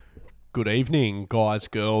Good evening, guys,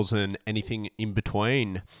 girls, and anything in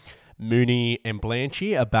between. Mooney and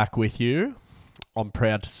Blanchy are back with you. I'm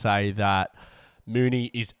proud to say that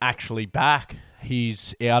Mooney is actually back.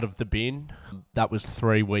 He's out of the bin. That was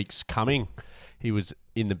 3 weeks coming. He was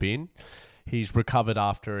in the bin. He's recovered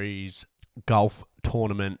after his golf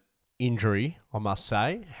tournament injury, I must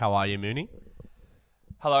say. How are you, Mooney?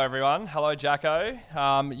 Hello, everyone. Hello, Jacko.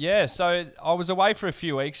 So I was away for a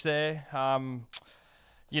few weeks there.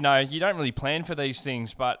 You don't really plan for these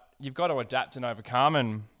things, but you've got to adapt and overcome.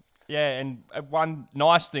 And one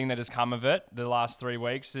nice thing that has come of it the last 3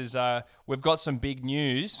 weeks is we've got some big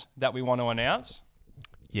news that we want to announce.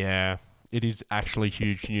 Yeah, it is actually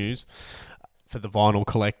huge news for the Vinyl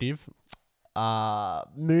Collective.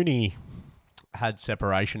 Mooney had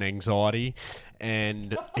separation anxiety,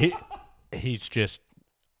 and he's just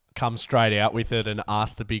come straight out with it and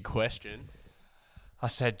asked the big question. I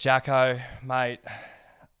said, Jacko, mate,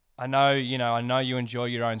 I know you enjoy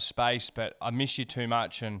your own space, but I miss you too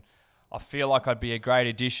much, and I feel like I'd be a great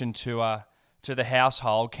addition to the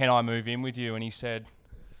household. Can I move in with you? And he said,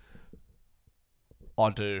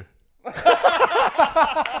 I do.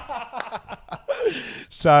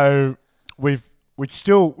 So we've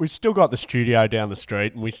still got the studio down the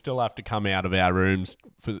street, and we still have to come out of our rooms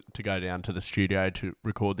to go down to the studio to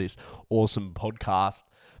record this awesome podcast.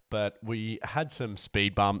 But we had some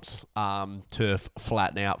speed bumps to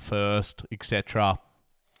flatten out first, etc.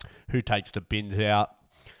 Who takes the bins out?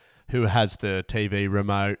 Who has the TV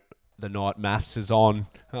remote? The night maths is on.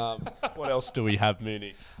 What else do we have,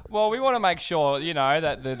 Mooney? Well, we want to make sure,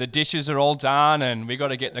 that the dishes are all done, and we got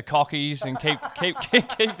to get the cockies and keep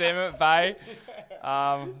them at bay.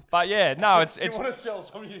 But yeah, no, it's. Do you want to sell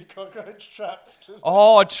some of your cockroach traps?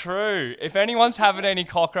 Oh, true. If anyone's having any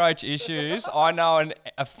cockroach issues, I know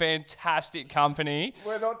a fantastic company.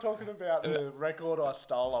 We're not talking about the record I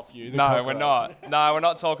stole off you. No, we're not. No, we're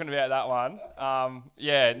not talking about that one.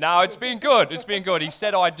 It's been good. It's been good. He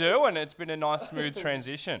said I do, and it's been a nice, smooth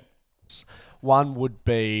transition. One would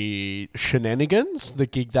be Shenanigans, the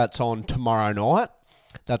gig that's on tomorrow night.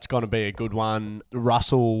 That's going to be a good one.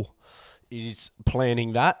 Russell is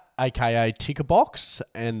planning that, aka Ticker Box,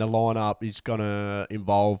 and the lineup is going to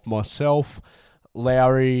involve myself,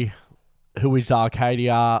 Lowry, who is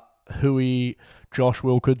Arcadia, Hui, Josh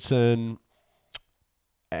Wilkinson,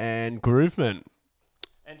 and Grooveman.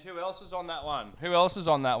 And who else is on that one?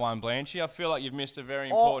 Blanchy? I feel like you've missed a very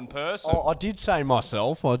important person. I did say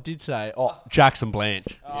myself. Jackson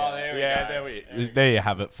Blanch. Oh, there we go. There you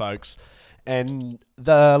have it, folks. And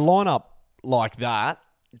the lineup like that,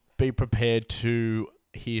 be prepared to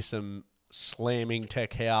hear some slamming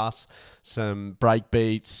tech house, some break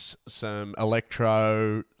beats, some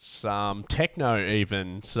electro, some techno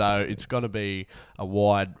even. So it's going to be a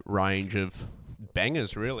wide range of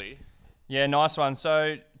bangers, really. Yeah, nice one.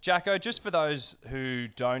 So, Jacko, just for those who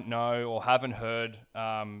don't know or haven't heard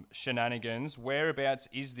Shenanigans, whereabouts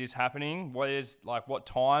is this happening? What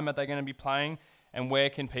time are they going to be playing? And where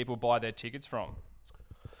can people buy their tickets from?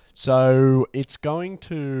 So it's going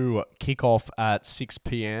to kick off at 6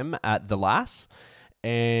 p.m. at the Lass,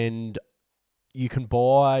 and you can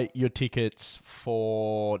buy your tickets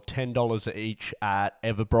for $10 each at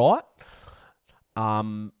Everbright,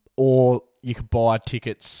 or you could buy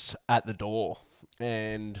tickets at the door,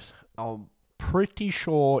 and I'm pretty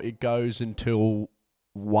sure it goes until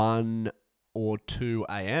 1 or 2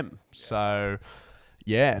 a.m. So,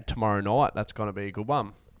 yeah, tomorrow night, that's going to be a good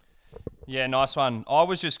one. Yeah, nice one. I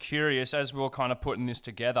was just curious as we were kind of putting this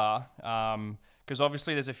together, because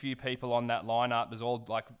obviously there's a few people on that lineup. There's a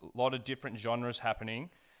lot of different genres happening,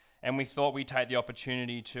 and we thought we'd take the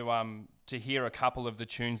opportunity to hear a couple of the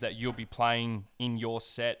tunes that you'll be playing in your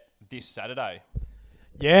set this Saturday.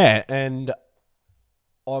 Yeah, and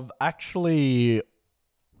I've actually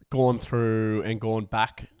gone through and gone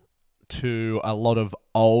back to a lot of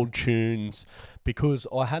old tunes because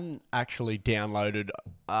I hadn't actually downloaded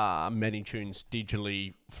many tunes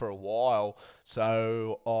digitally for a while.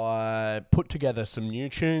 So I put together some new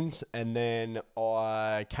tunes, and then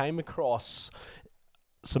I came across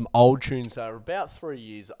some old tunes that are about 3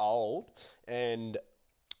 years old, and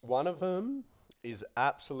one of them is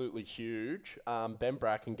absolutely huge. Ben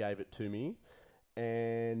Bracken gave it to me,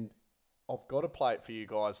 and I've got to play it for you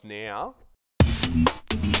guys now.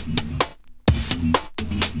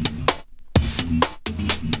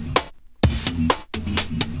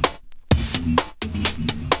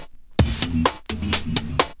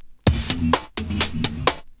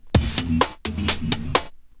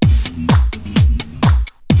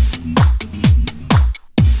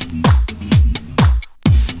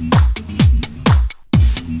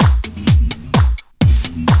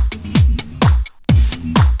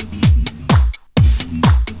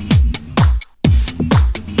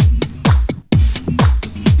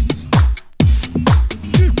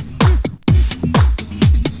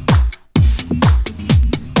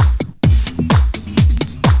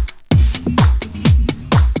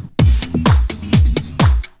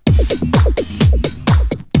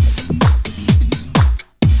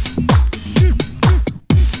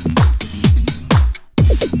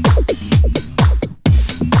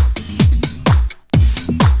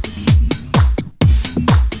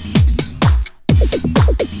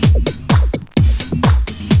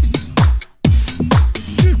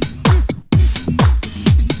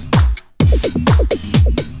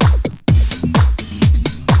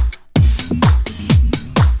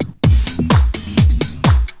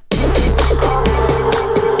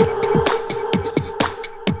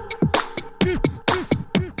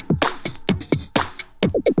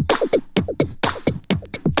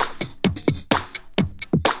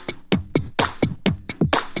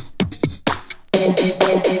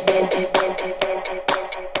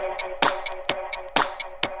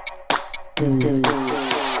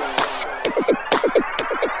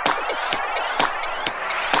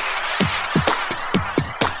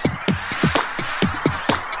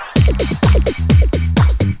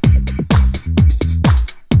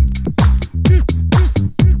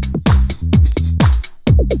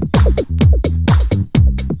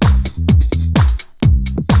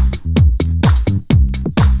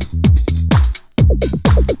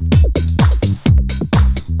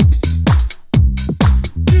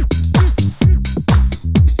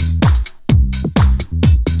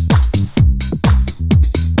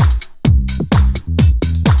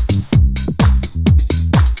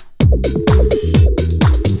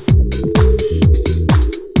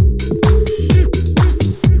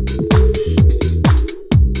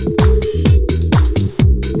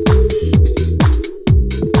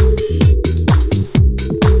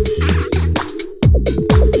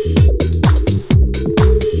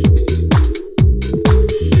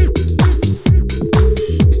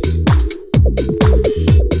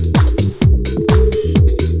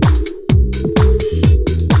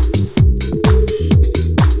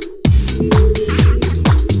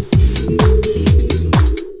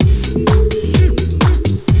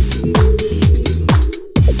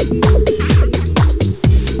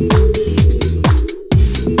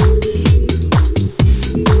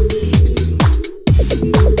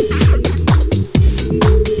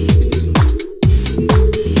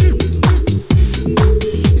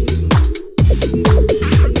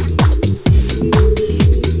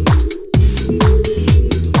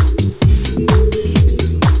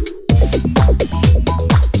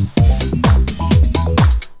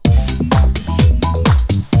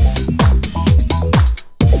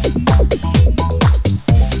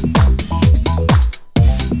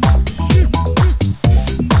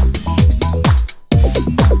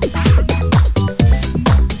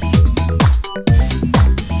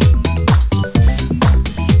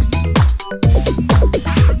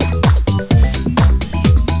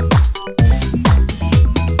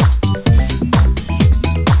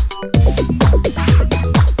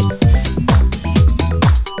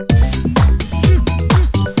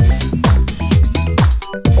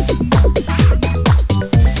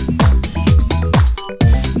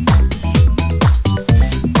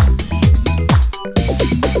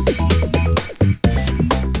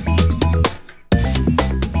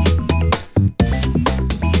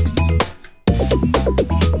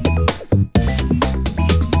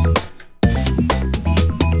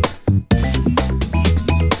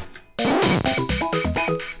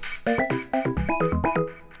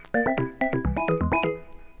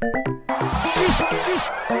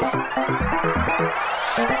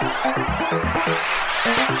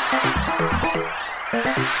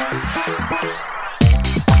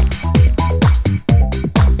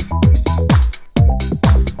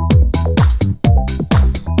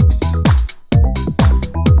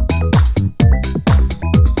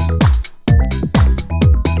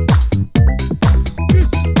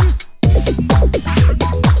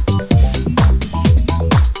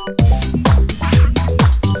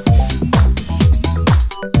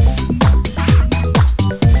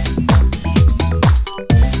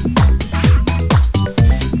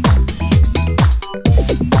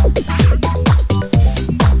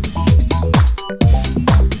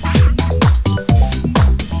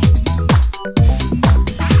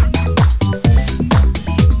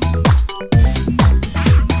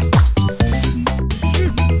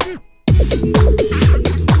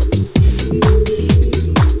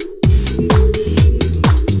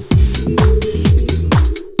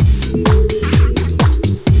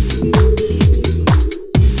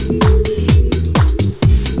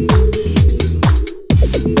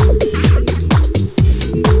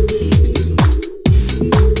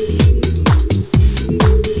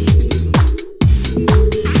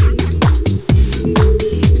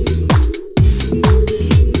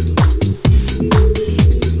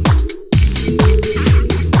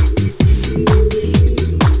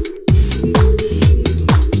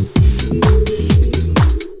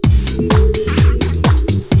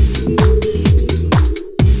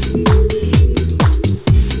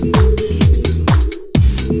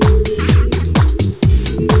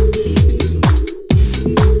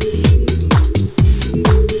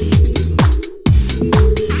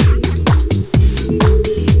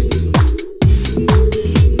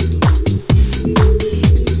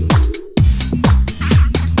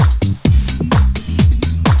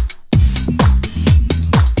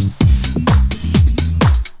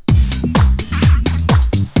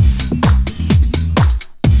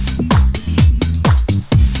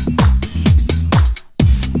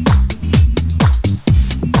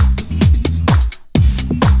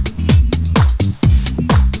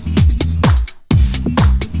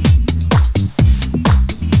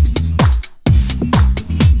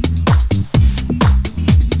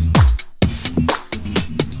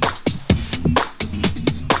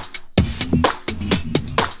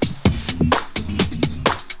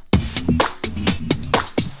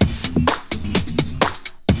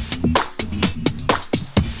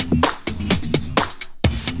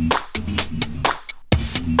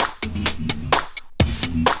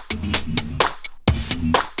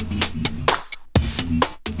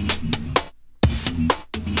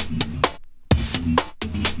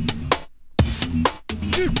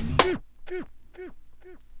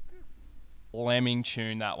 Lemming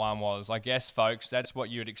tune that one was. I guess, folks, that's what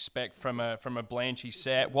you'd expect from a Blanchy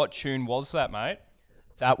set. What tune was that, mate?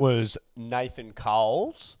 That was Nathan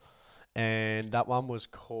Cole's, and that one was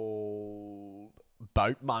called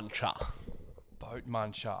Boat Muncher. Boat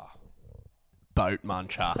Muncher. Boat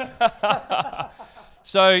Muncher.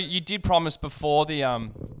 So you did promise before the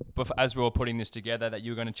as we were putting this together that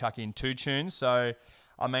you were going to chuck in 2 tunes. So,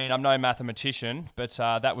 I mean, I'm no mathematician, but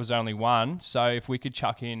that was only one. So if we could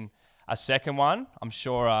chuck in a second one, I'm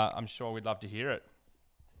sure we'd love to hear it.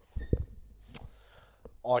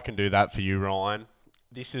 I can do that for you, Ryan.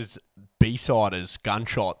 This is B-Siders,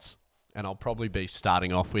 Gunshots, and I'll probably be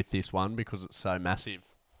starting off with this one because it's so massive.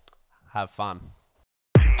 Have fun.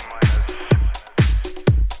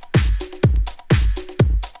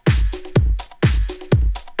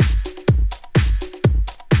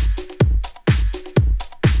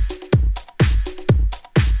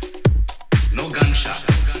 No gunshot.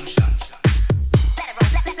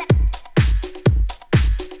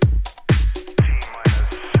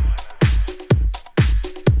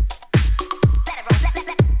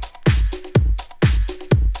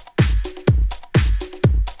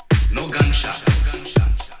 No gunshots.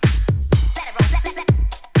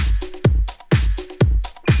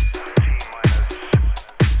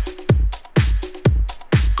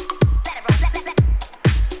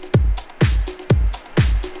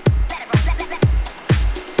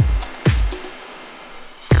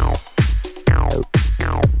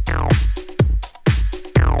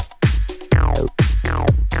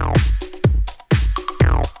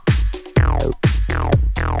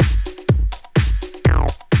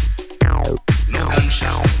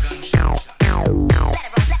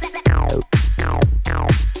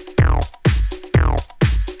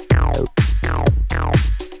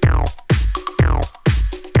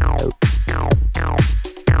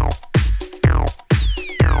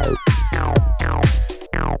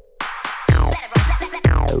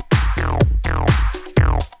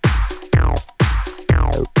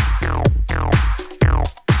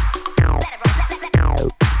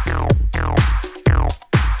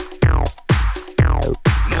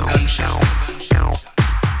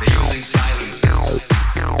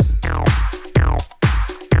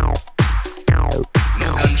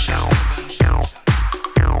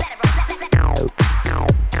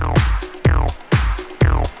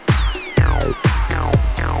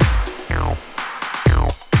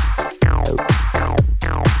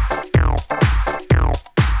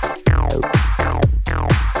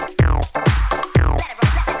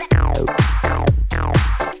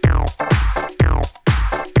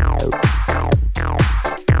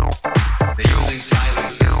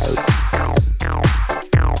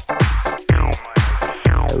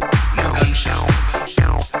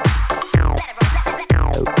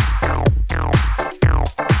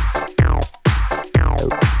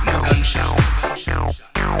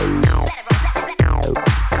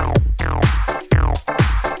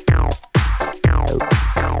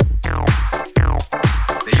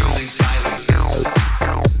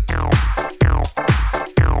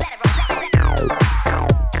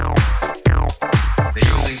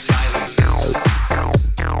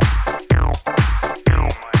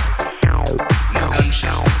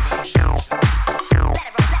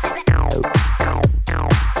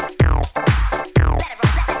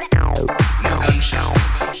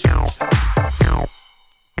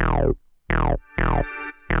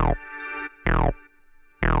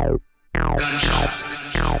 gunshots.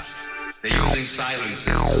 They're using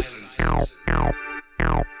silencers. No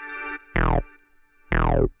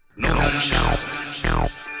gunshots.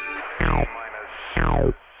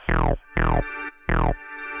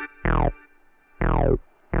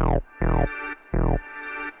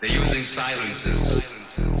 They're using silencers.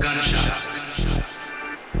 Gunshots.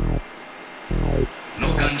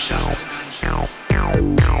 No gunshots.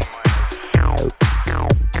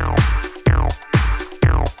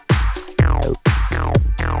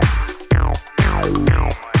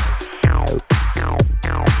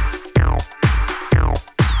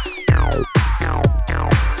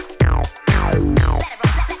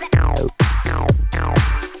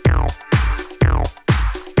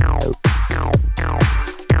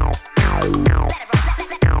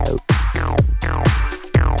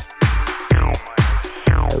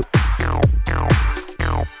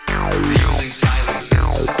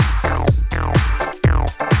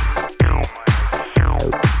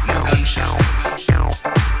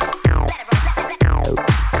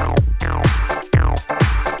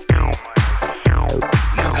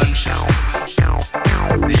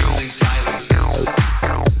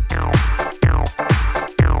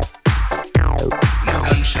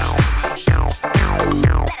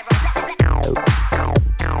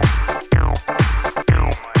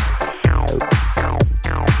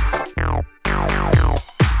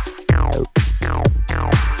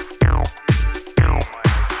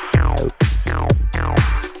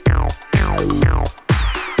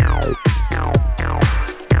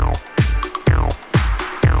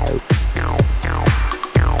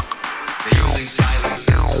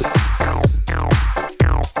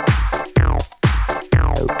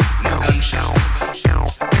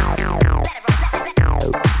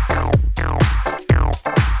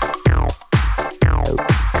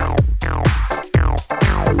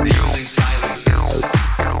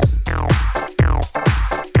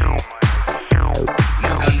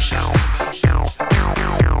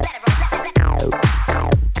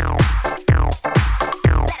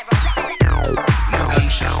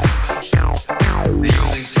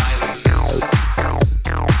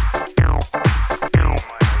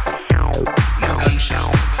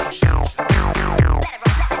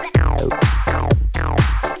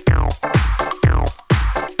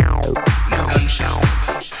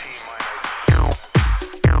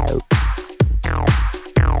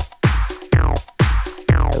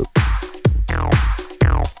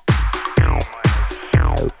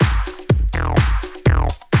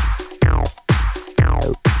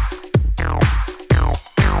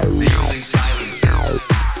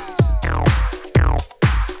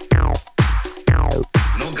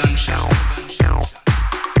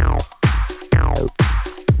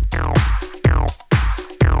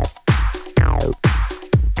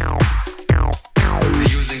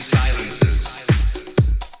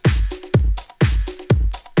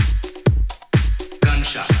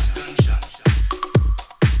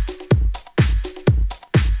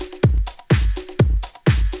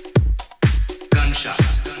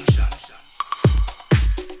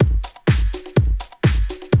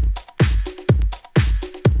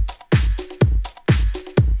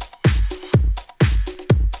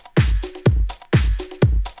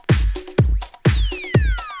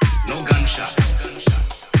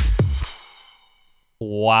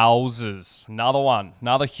 Wowzers. Another one.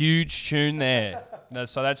 Another huge tune there.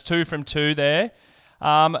 So that's 2 from 2 there.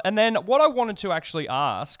 And then what I wanted to actually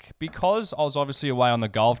ask, because I was obviously away on the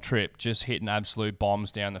golf trip, just hitting absolute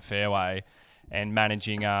bombs down the fairway and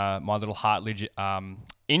managing my little heart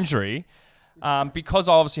injury, because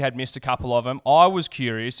I obviously had missed a couple of them, I was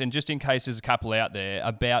curious, and just in case there's a couple out there,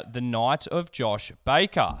 about the night of Josh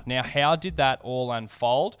Baker. Now, how did that all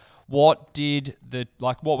unfold? What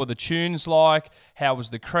were the tunes like? How was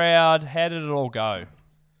the crowd? How did it all go?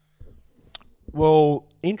 Well,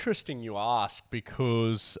 interesting you ask,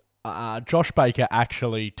 because Josh Baker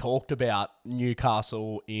actually talked about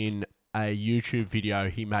Newcastle in a YouTube video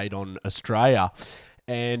he made on Australia.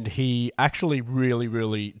 And he actually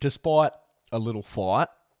really, despite a little fight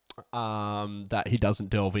that he doesn't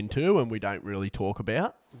delve into and we don't really talk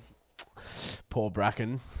about, poor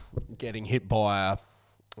Bracken getting hit by a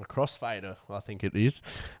crossfader, I think it is.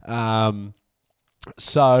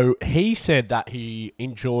 So he said that he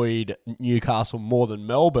enjoyed Newcastle more than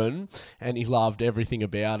Melbourne and he loved everything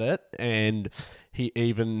about it. And he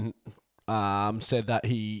even said that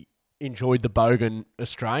he enjoyed the bogan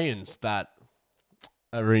Australians that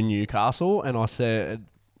are in Newcastle. And I said,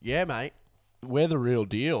 yeah, mate, we're the real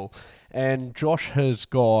deal. And Josh has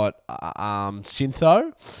got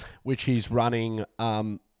Syntho, which he's running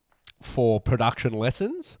for production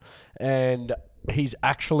lessons. And he's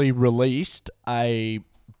actually released a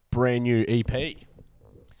brand new EP.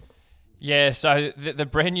 Yeah, so the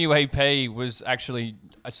brand new EP was actually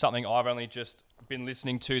something I've only just been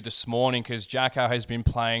listening to this morning because Jacko has been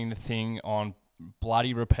playing the thing on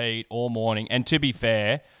bloody repeat all morning. And to be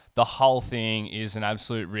fair, the whole thing is an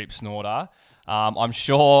absolute rip snorter. I'm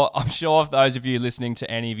sure if those of you listening to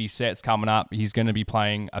any of his sets coming up, he's going to be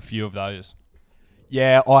playing a few of those.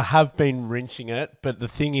 Yeah, I have been rinsing it, but the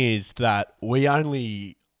thing is that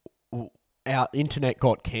our internet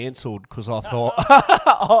got cancelled because I thought,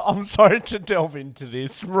 I'm sorry to delve into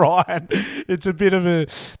this, Ryan. It's a bit of a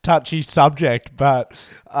touchy subject, but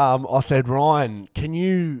I said, Ryan, can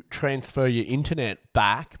you transfer your internet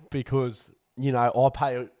back? Because, I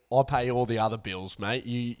pay all the other bills, mate.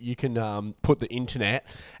 You can put the internet.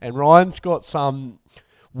 And Ryan's got some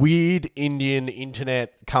weird Indian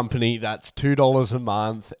internet company that's $2 a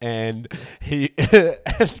month, and do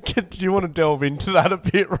you want to delve into that a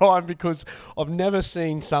bit, Ryan? Because I've never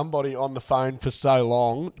seen somebody on the phone for so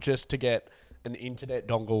long just to get an internet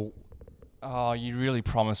dongle. Oh, you really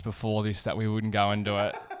promised before this that we wouldn't go into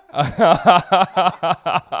it.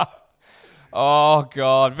 Oh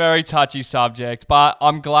God, very touchy subject, but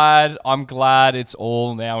I'm glad it's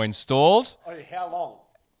all now installed. Oh, how long?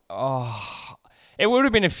 Oh, it would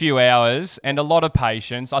have been a few hours and a lot of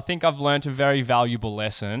patience. I think I've learnt a very valuable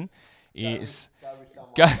lesson. Go with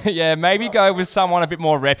someone. Go with someone a bit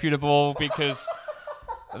more reputable because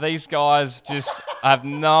these guys just have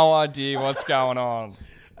no idea what's going on.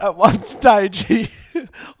 At one stage,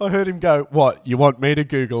 I heard him go, "What? You want me to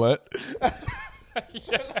Google it?"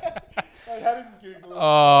 Yeah. I had him Google it.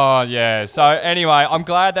 Oh yeah. So anyway, I'm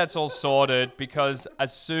glad that's all sorted because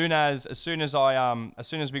as soon as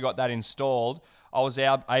we got that installed, I was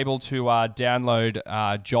able to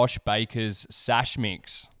download Josh Baker's Sash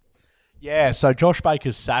Mix. Yeah, so Josh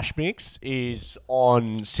Baker's Sash Mix is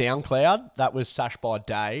on SoundCloud. That was Sash by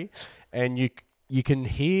Day, and you can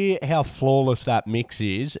hear how flawless that mix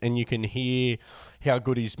is, and you can hear how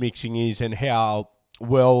good his mixing is, and how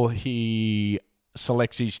well he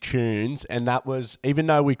selects his tunes. And that was, even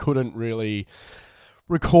though we couldn't really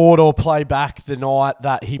record or play back the night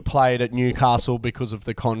that he played at Newcastle because of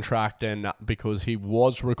the contract and because he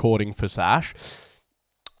was recording for Sash,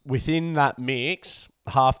 within that mix,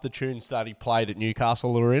 half the tunes that he played at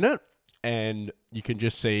Newcastle are in it, and you can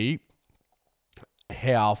just see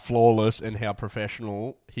how flawless and how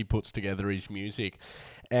professional he puts together his music.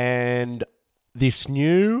 And this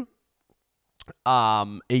new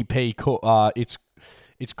EP,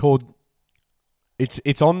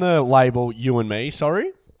 it's on the label You and Me.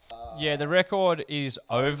 Sorry. Yeah, the record is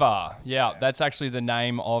Over. Yeah, that's actually the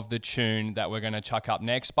name of the tune that we're going to chuck up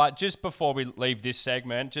next. But just before we leave this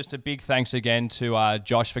segment, just a big thanks again to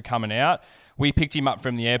Josh for coming out. We picked him up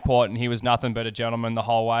from the airport and he was nothing but a gentleman the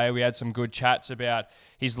whole way. We had some good chats about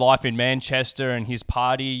his life in Manchester and his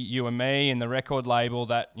party, You and Me, and the record label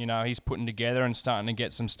that, he's putting together and starting to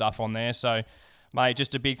get some stuff on there. So, mate,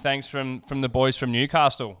 just a big thanks from the boys from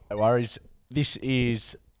Newcastle. No worries. This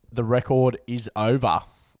is The Record Is Over.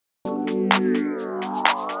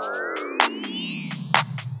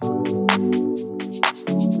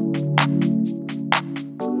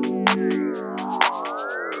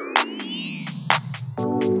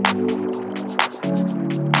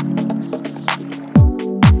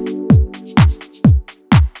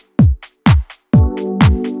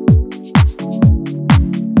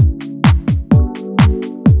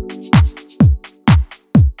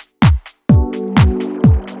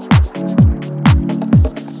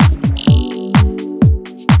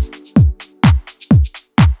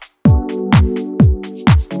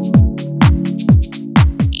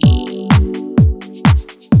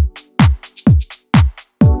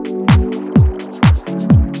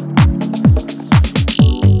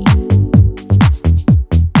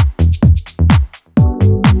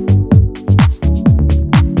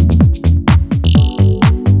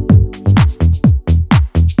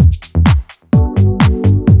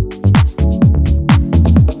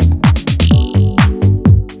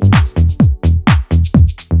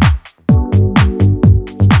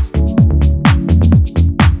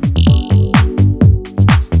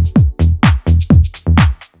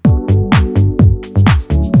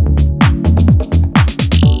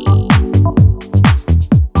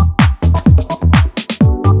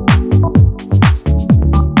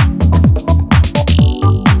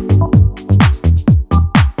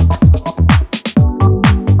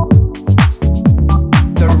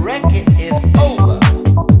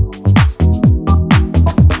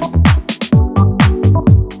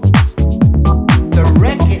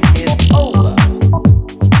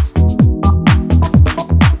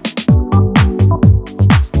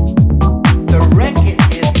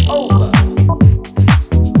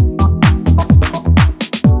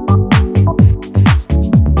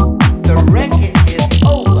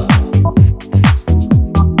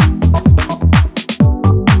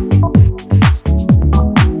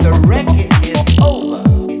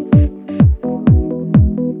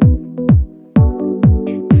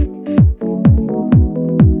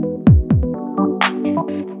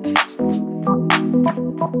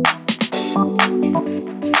 You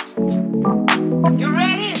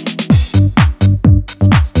ready?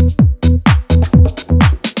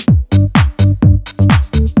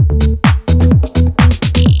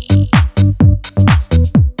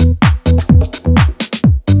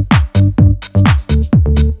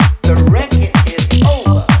 The record is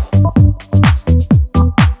over.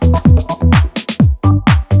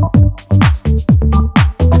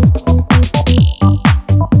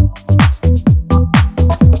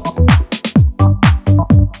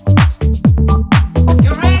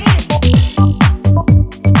 You ready?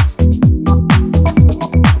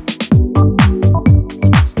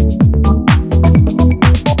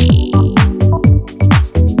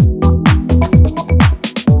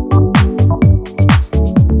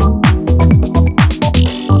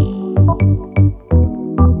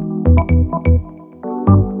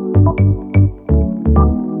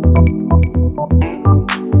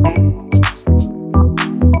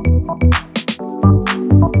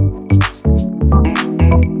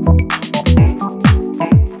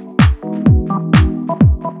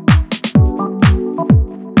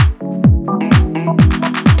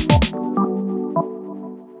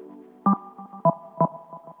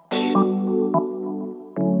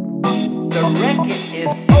 The record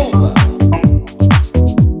is over.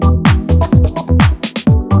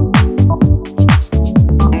 The record is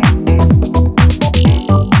over.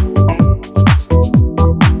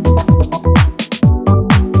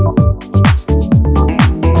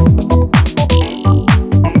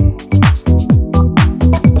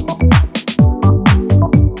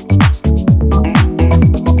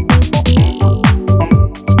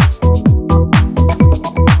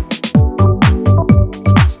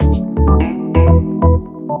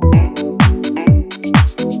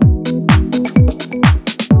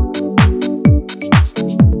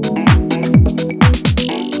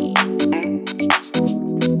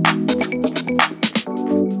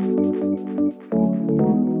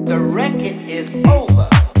 The record is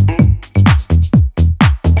over.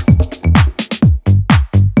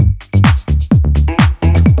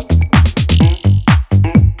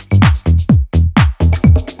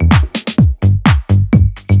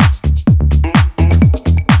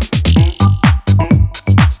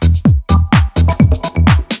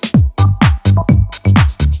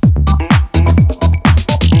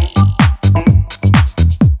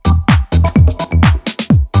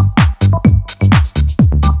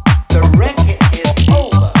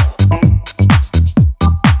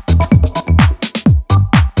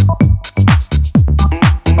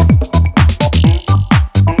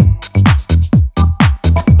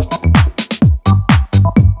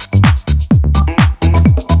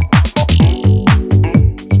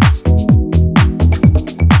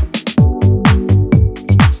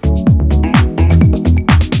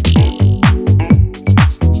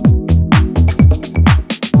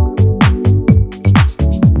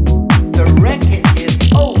 The record is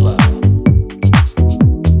over.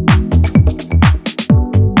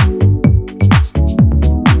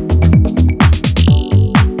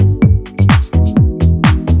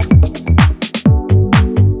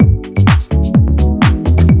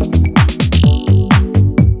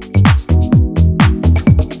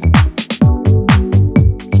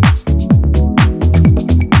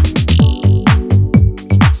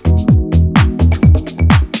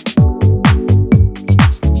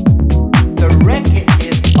 The record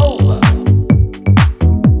is over.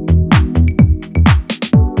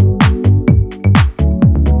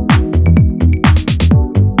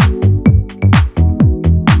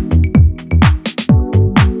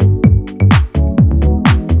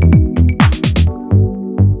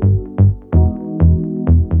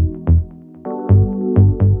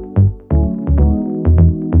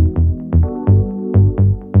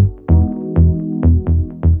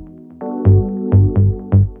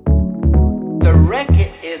 The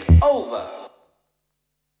record is over.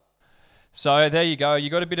 So there you go. You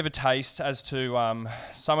got a bit of a taste as to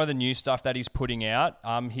some of the new stuff that he's putting out.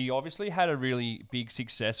 He obviously had a really big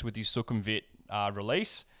success with his Sukhumvit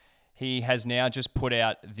release. He has now just put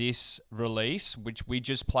out this release, which we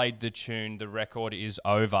just played the tune. The record is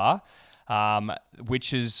over.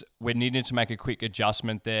 Which is, we needed to make a quick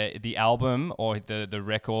adjustment there. The album or the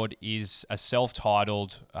record is a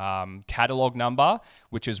self-titled catalog number,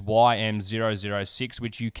 which is YM006,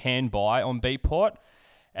 which you can buy on Beatport.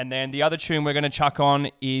 And then the other tune we're going to chuck on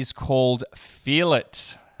is called Feel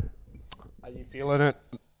It. Are you feeling it?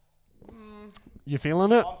 You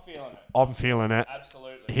feeling it? I'm feeling it. I'm feeling it.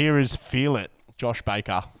 Absolutely. Here is Feel It, Josh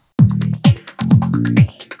Baker.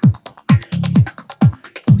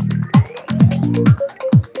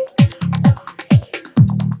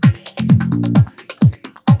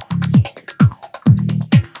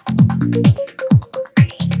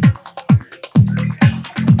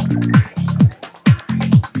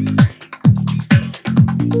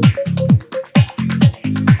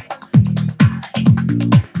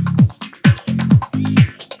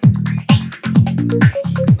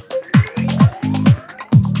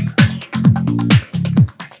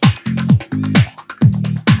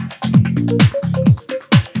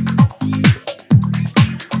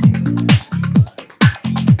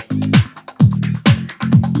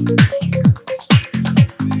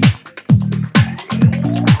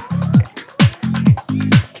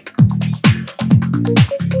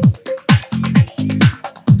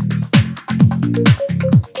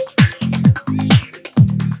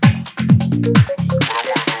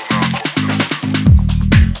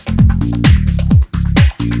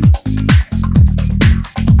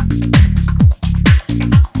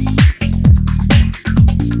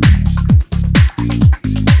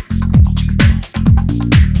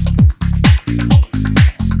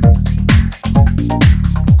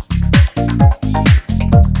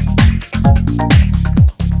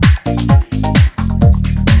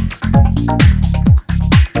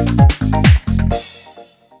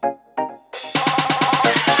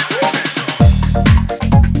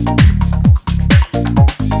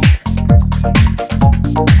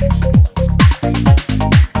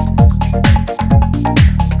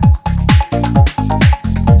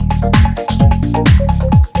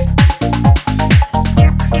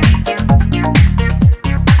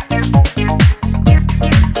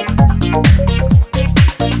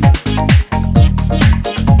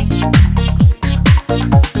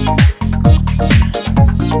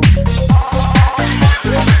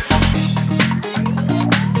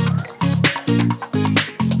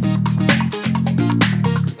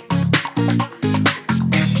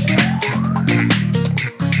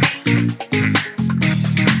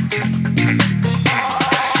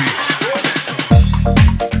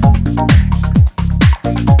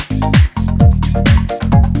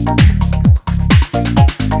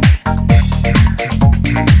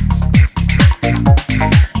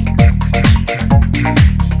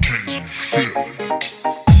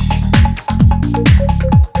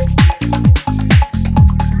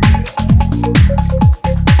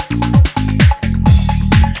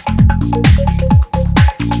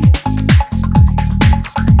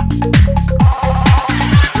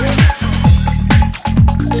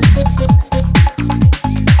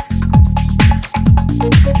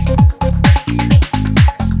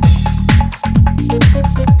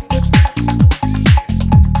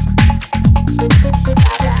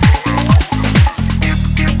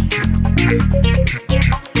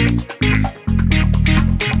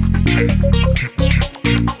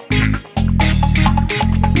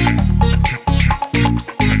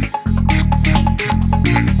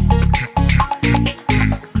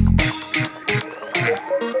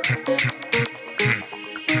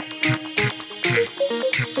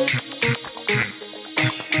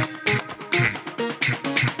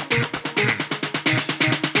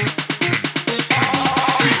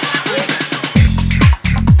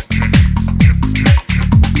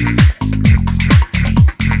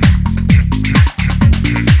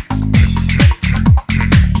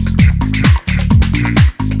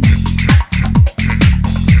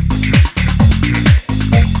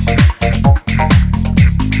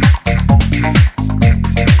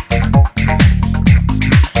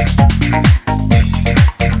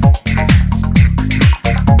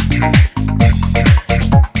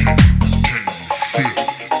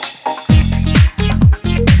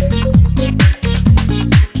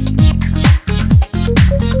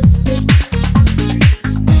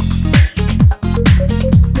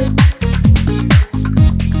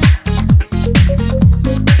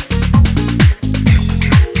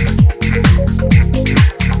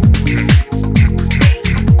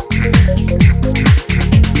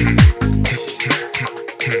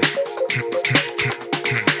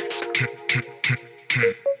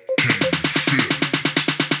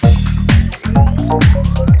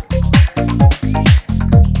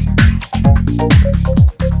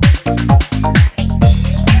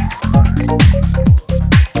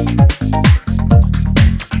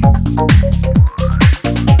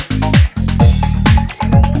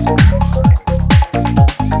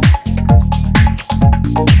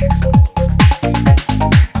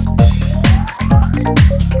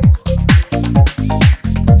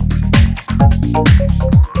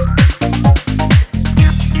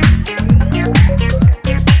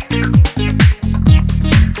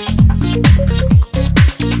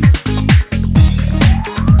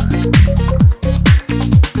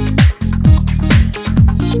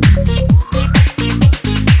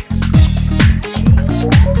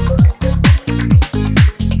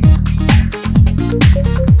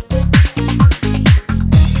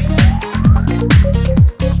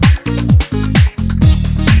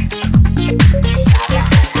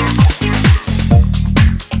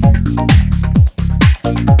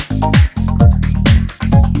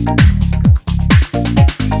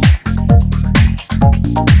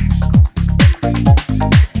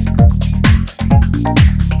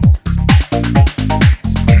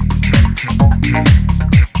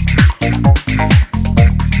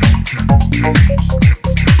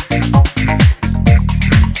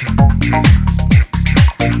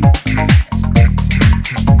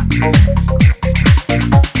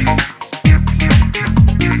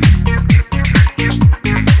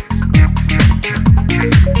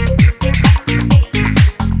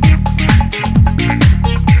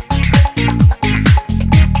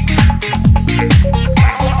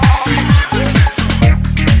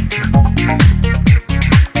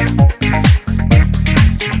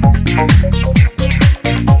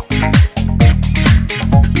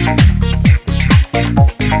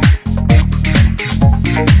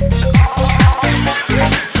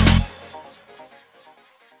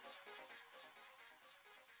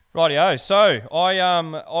 Rightio. So I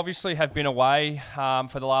obviously have been away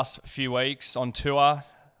for the last few weeks on tour.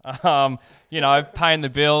 Paying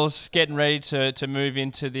the bills, getting ready to move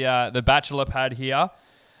into the bachelor pad here.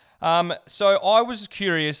 So I was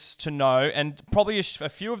curious to know, and probably a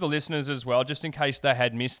few of the listeners as well, just in case they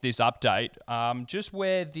had missed this update, just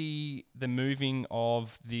where the moving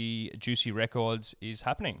of the Juicy Records is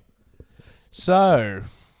happening. So,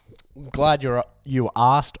 glad you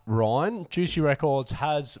asked, Ryan. Juicy Records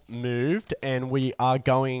has moved, and we are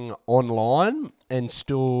going online and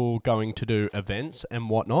still going to do events and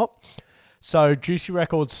whatnot. So, Juicy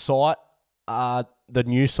Records site, the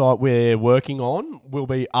new site we're working on, will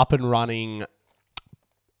be up and running,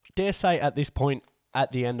 dare say at this point,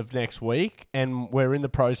 at the end of next week, and we're in the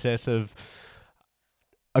process of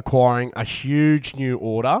acquiring a huge new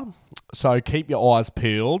order. So keep your eyes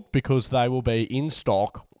peeled because they will be in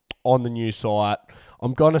stock on the new site.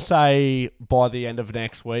 I'm going to say by the end of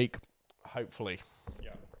next week, hopefully.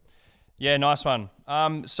 Yeah, nice one.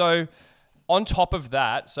 So on top of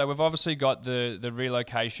that, so we've obviously got the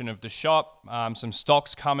relocation of the shop, some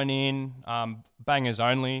stocks coming in, bangers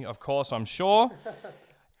only, of course, I'm sure.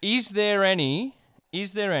 Is there any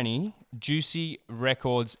Juicy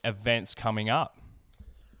Records events coming up?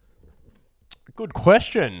 Good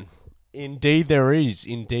question. Indeed there is.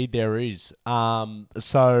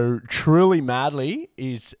 So Truly Madly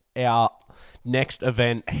is our next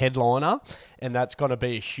event headliner, and that's going to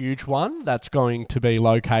be a huge one. That's going to be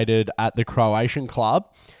located at the Croatian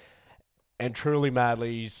Club. And Truly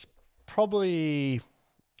Madly's probably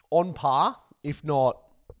on par, if not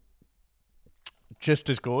just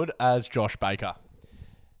as good as Josh Baker.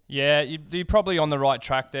 Yeah, you're probably on the right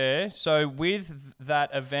track there. So with that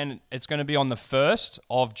event, it's going to be on the 1st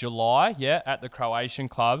of July, at the Croatian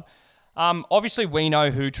Club. Obviously, we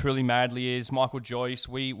know who Truly Madly is, Michael Joyce.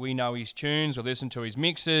 We know his tunes, we listen to his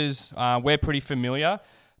mixes. We're pretty familiar.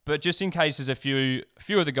 But just in case there's a few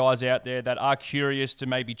of the guys out there that are curious to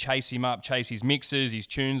maybe chase him up, chase his mixes, his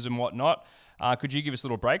tunes and whatnot, could you give us a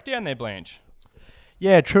little breakdown there, Blanche?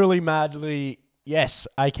 Yeah, Truly Madly, yes,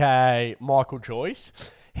 aka Michael Joyce.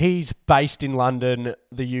 He's based in London,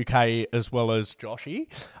 the UK, as well as Joshy.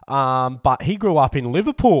 But he grew up in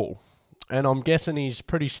Liverpool. And I'm guessing he's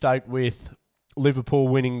pretty stoked with Liverpool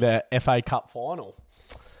winning the FA Cup final.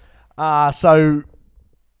 So,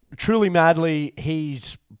 Truly Madly,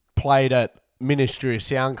 he's played at Ministry of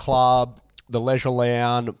Sound Club, the Leisure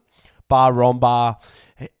Lounge, Bar Romba.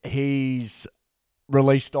 He's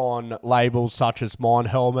released on labels such as Mind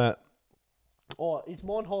Helmet. Oh, is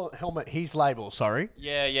Mind Helmet his label? Sorry.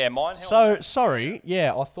 Yeah, Mind Helmet. So, sorry.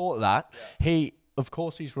 Yeah, I thought that. Yeah. Of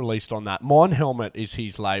course he's released on that. Mind Helmet is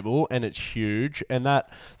his label, and it's huge. And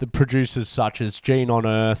the producers such as Gene on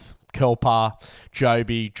Earth, Kelper,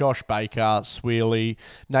 Joby, Josh Baker, Sweely,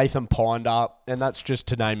 Nathan Pinder, and that's just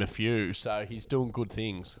to name a few. So he's doing good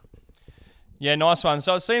things. Yeah, nice one.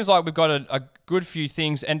 So it seems like we've got a good few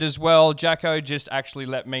things. And as well, Jacko just actually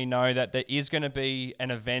let me know that there is going to be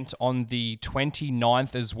an event on the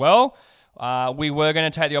 29th as well. We were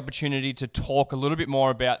going to take the opportunity to talk a little bit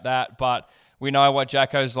more about that, but we know what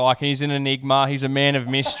Jacko's like. He's an enigma. He's a man of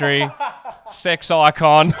mystery, sex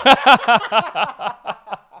icon.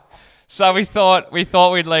 So we thought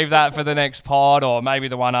we'd leave that for the next pod or maybe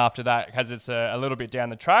the one after that because it's a little bit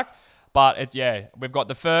down the track. But we've got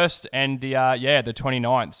the 1st and the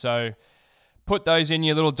 29th. So put those in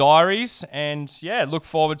your little diaries and look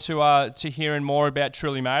forward to hearing more about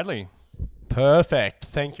Truly Madly. Perfect.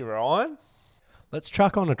 Thank you, Ryan. Let's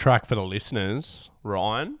chuck on a track for the listeners.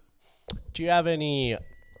 Ryan, do you have any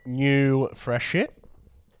new fresh shit?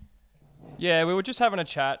 Yeah, we were just having a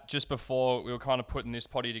chat just before we were kind of putting this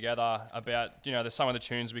potty together about, some of the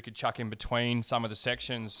tunes we could chuck in between some of the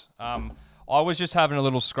sections. I was just having a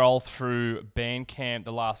little scroll through Bandcamp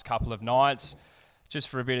the last couple of nights just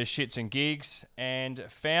for a bit of shits and gigs and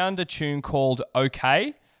found a tune called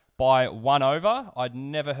OK by One Over. I'd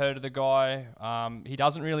never heard of the guy. He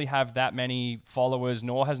doesn't really have that many followers,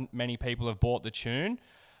 nor has many people have bought the tune.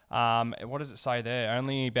 What does it say there?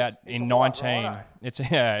 Only about in 19.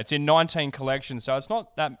 It's in 19 collections, so it's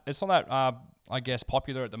not that I guess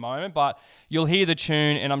popular at the moment, but you'll hear the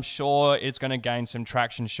tune and I'm sure it's going to gain some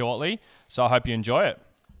traction shortly. So I hope you enjoy it.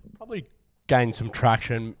 Probably gain some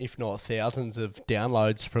traction, if not thousands of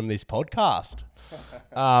downloads from this podcast.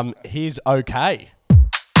 Here's OK.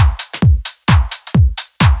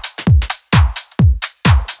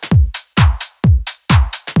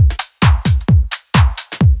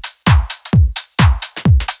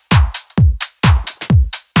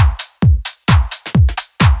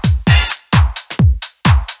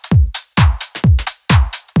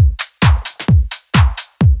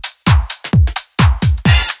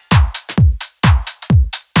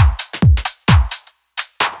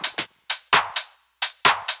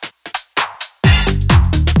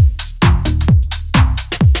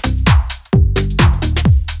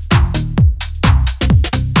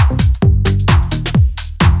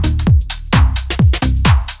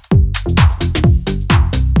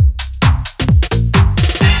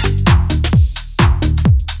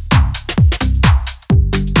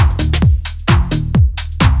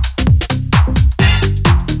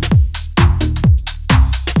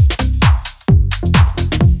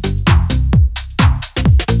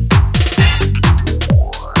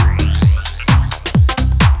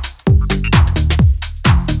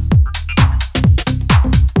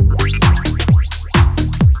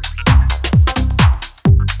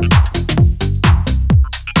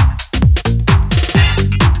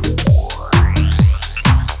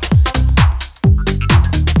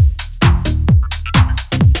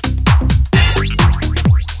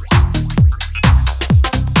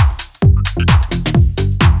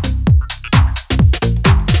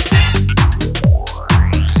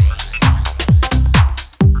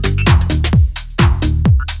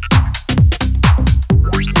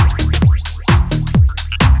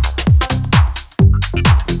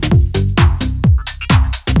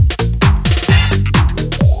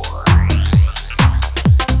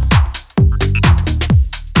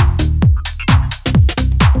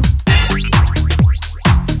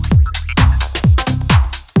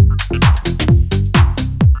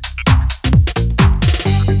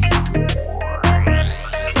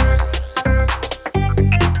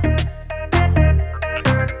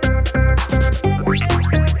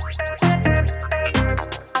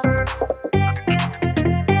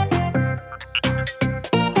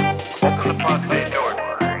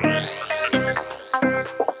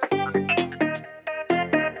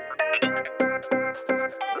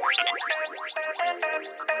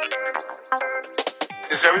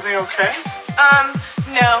 Is everything okay?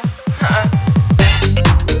 No.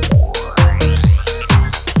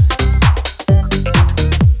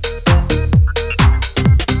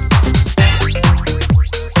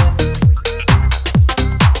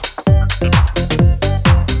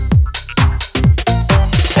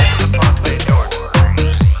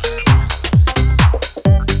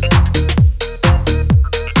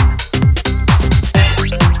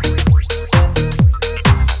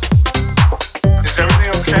 Is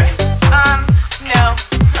everything okay?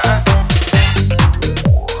 No.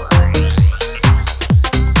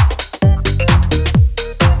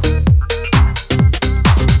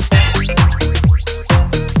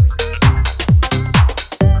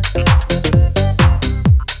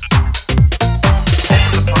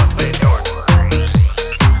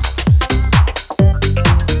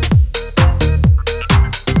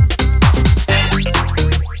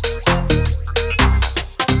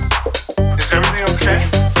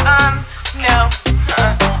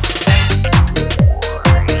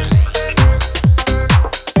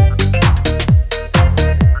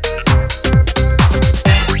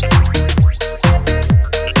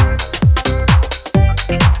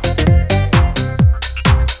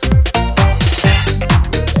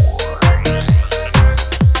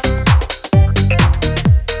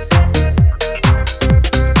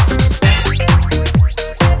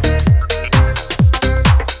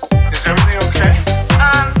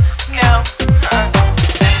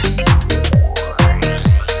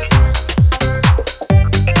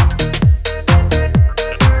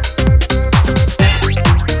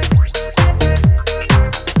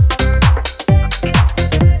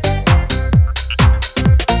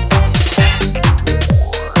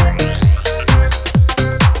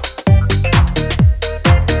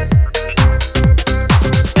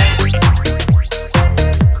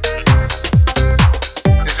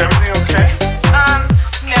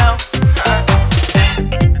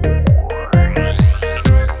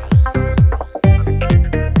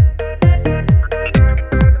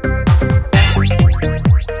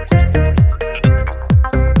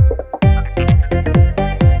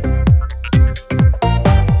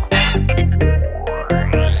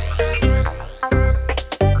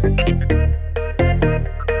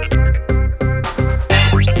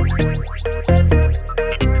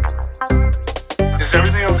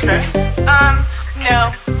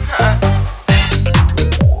 no.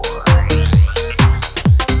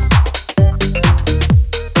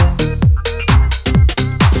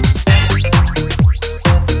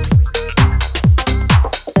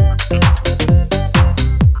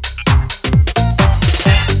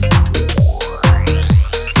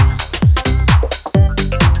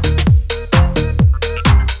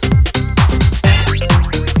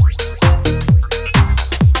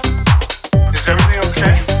 Is everything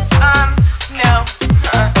okay? No. Is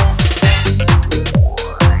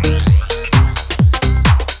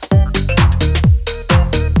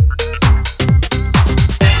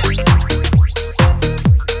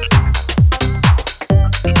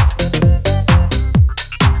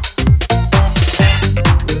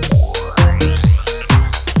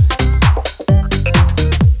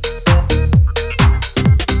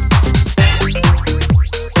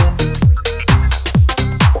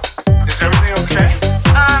everything okay?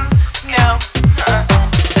 No.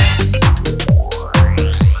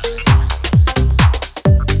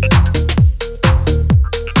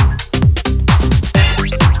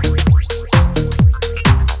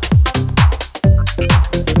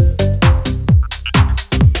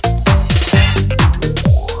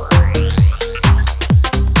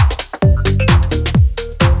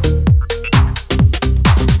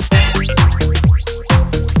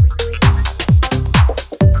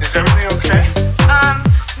 Is everything okay?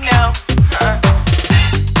 No.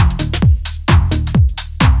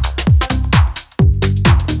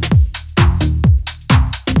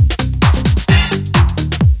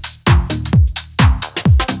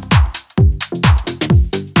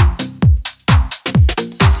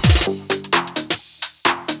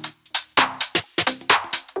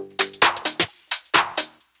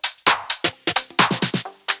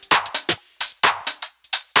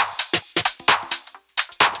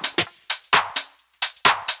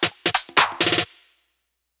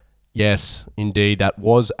 Yes, indeed. That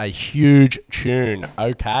was a huge tune.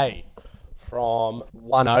 Okay. From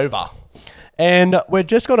One Over. And we're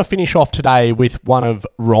just going to finish off today with one of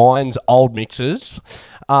Ryan's old mixes.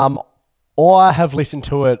 I have listened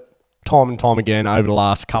to it time and time again over the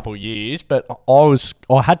last couple of years, but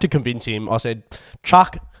I had to convince him. I said,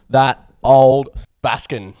 chuck that old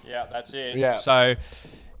Baskin. Yeah, that's it. Yeah. So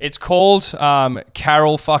it's called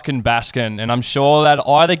Carol fucking Baskin, and I'm sure that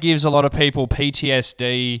either gives a lot of people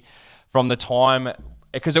PTSD from the time,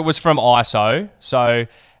 because it was from ISO. So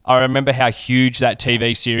I remember how huge that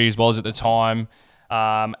TV series was at the time,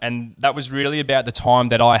 and that was really about the time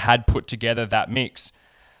that I had put together that mix.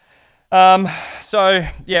 So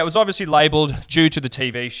yeah, it was obviously labelled due to the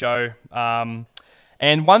TV show.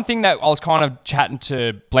 And one thing that I was kind of chatting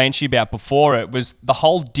to Blanchy about before it was the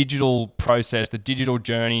whole digital process, the digital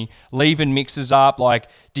journey, leaving mixes up. Like,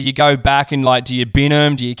 do you go back and do you bin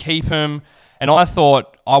them? Do you keep them? And I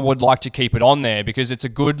thought I would like to keep it on there because it's a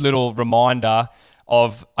good little reminder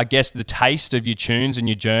of, I guess, the taste of your tunes and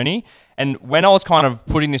your journey. And when I was kind of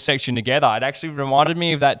putting this section together, it actually reminded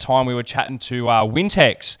me of that time we were chatting to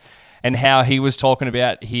Wintex and how he was talking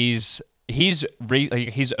about his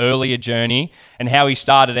earlier journey and how he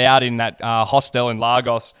started out in that hostel in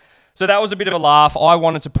Lagos. So that was a bit of a laugh. I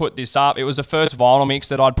wanted to put this up. It was the first vinyl mix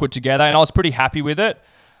that I'd put together, and I was pretty happy with it.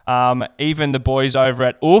 Even the boys over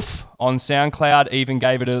at Oof on SoundCloud even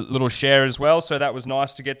gave it a little share as well. So that was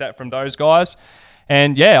nice to get that from those guys.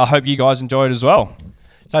 And yeah, I hope you guys enjoyed it as well.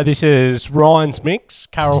 So this is Ryan's mix,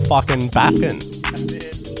 Carol fucking Baskin. That's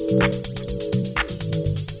it.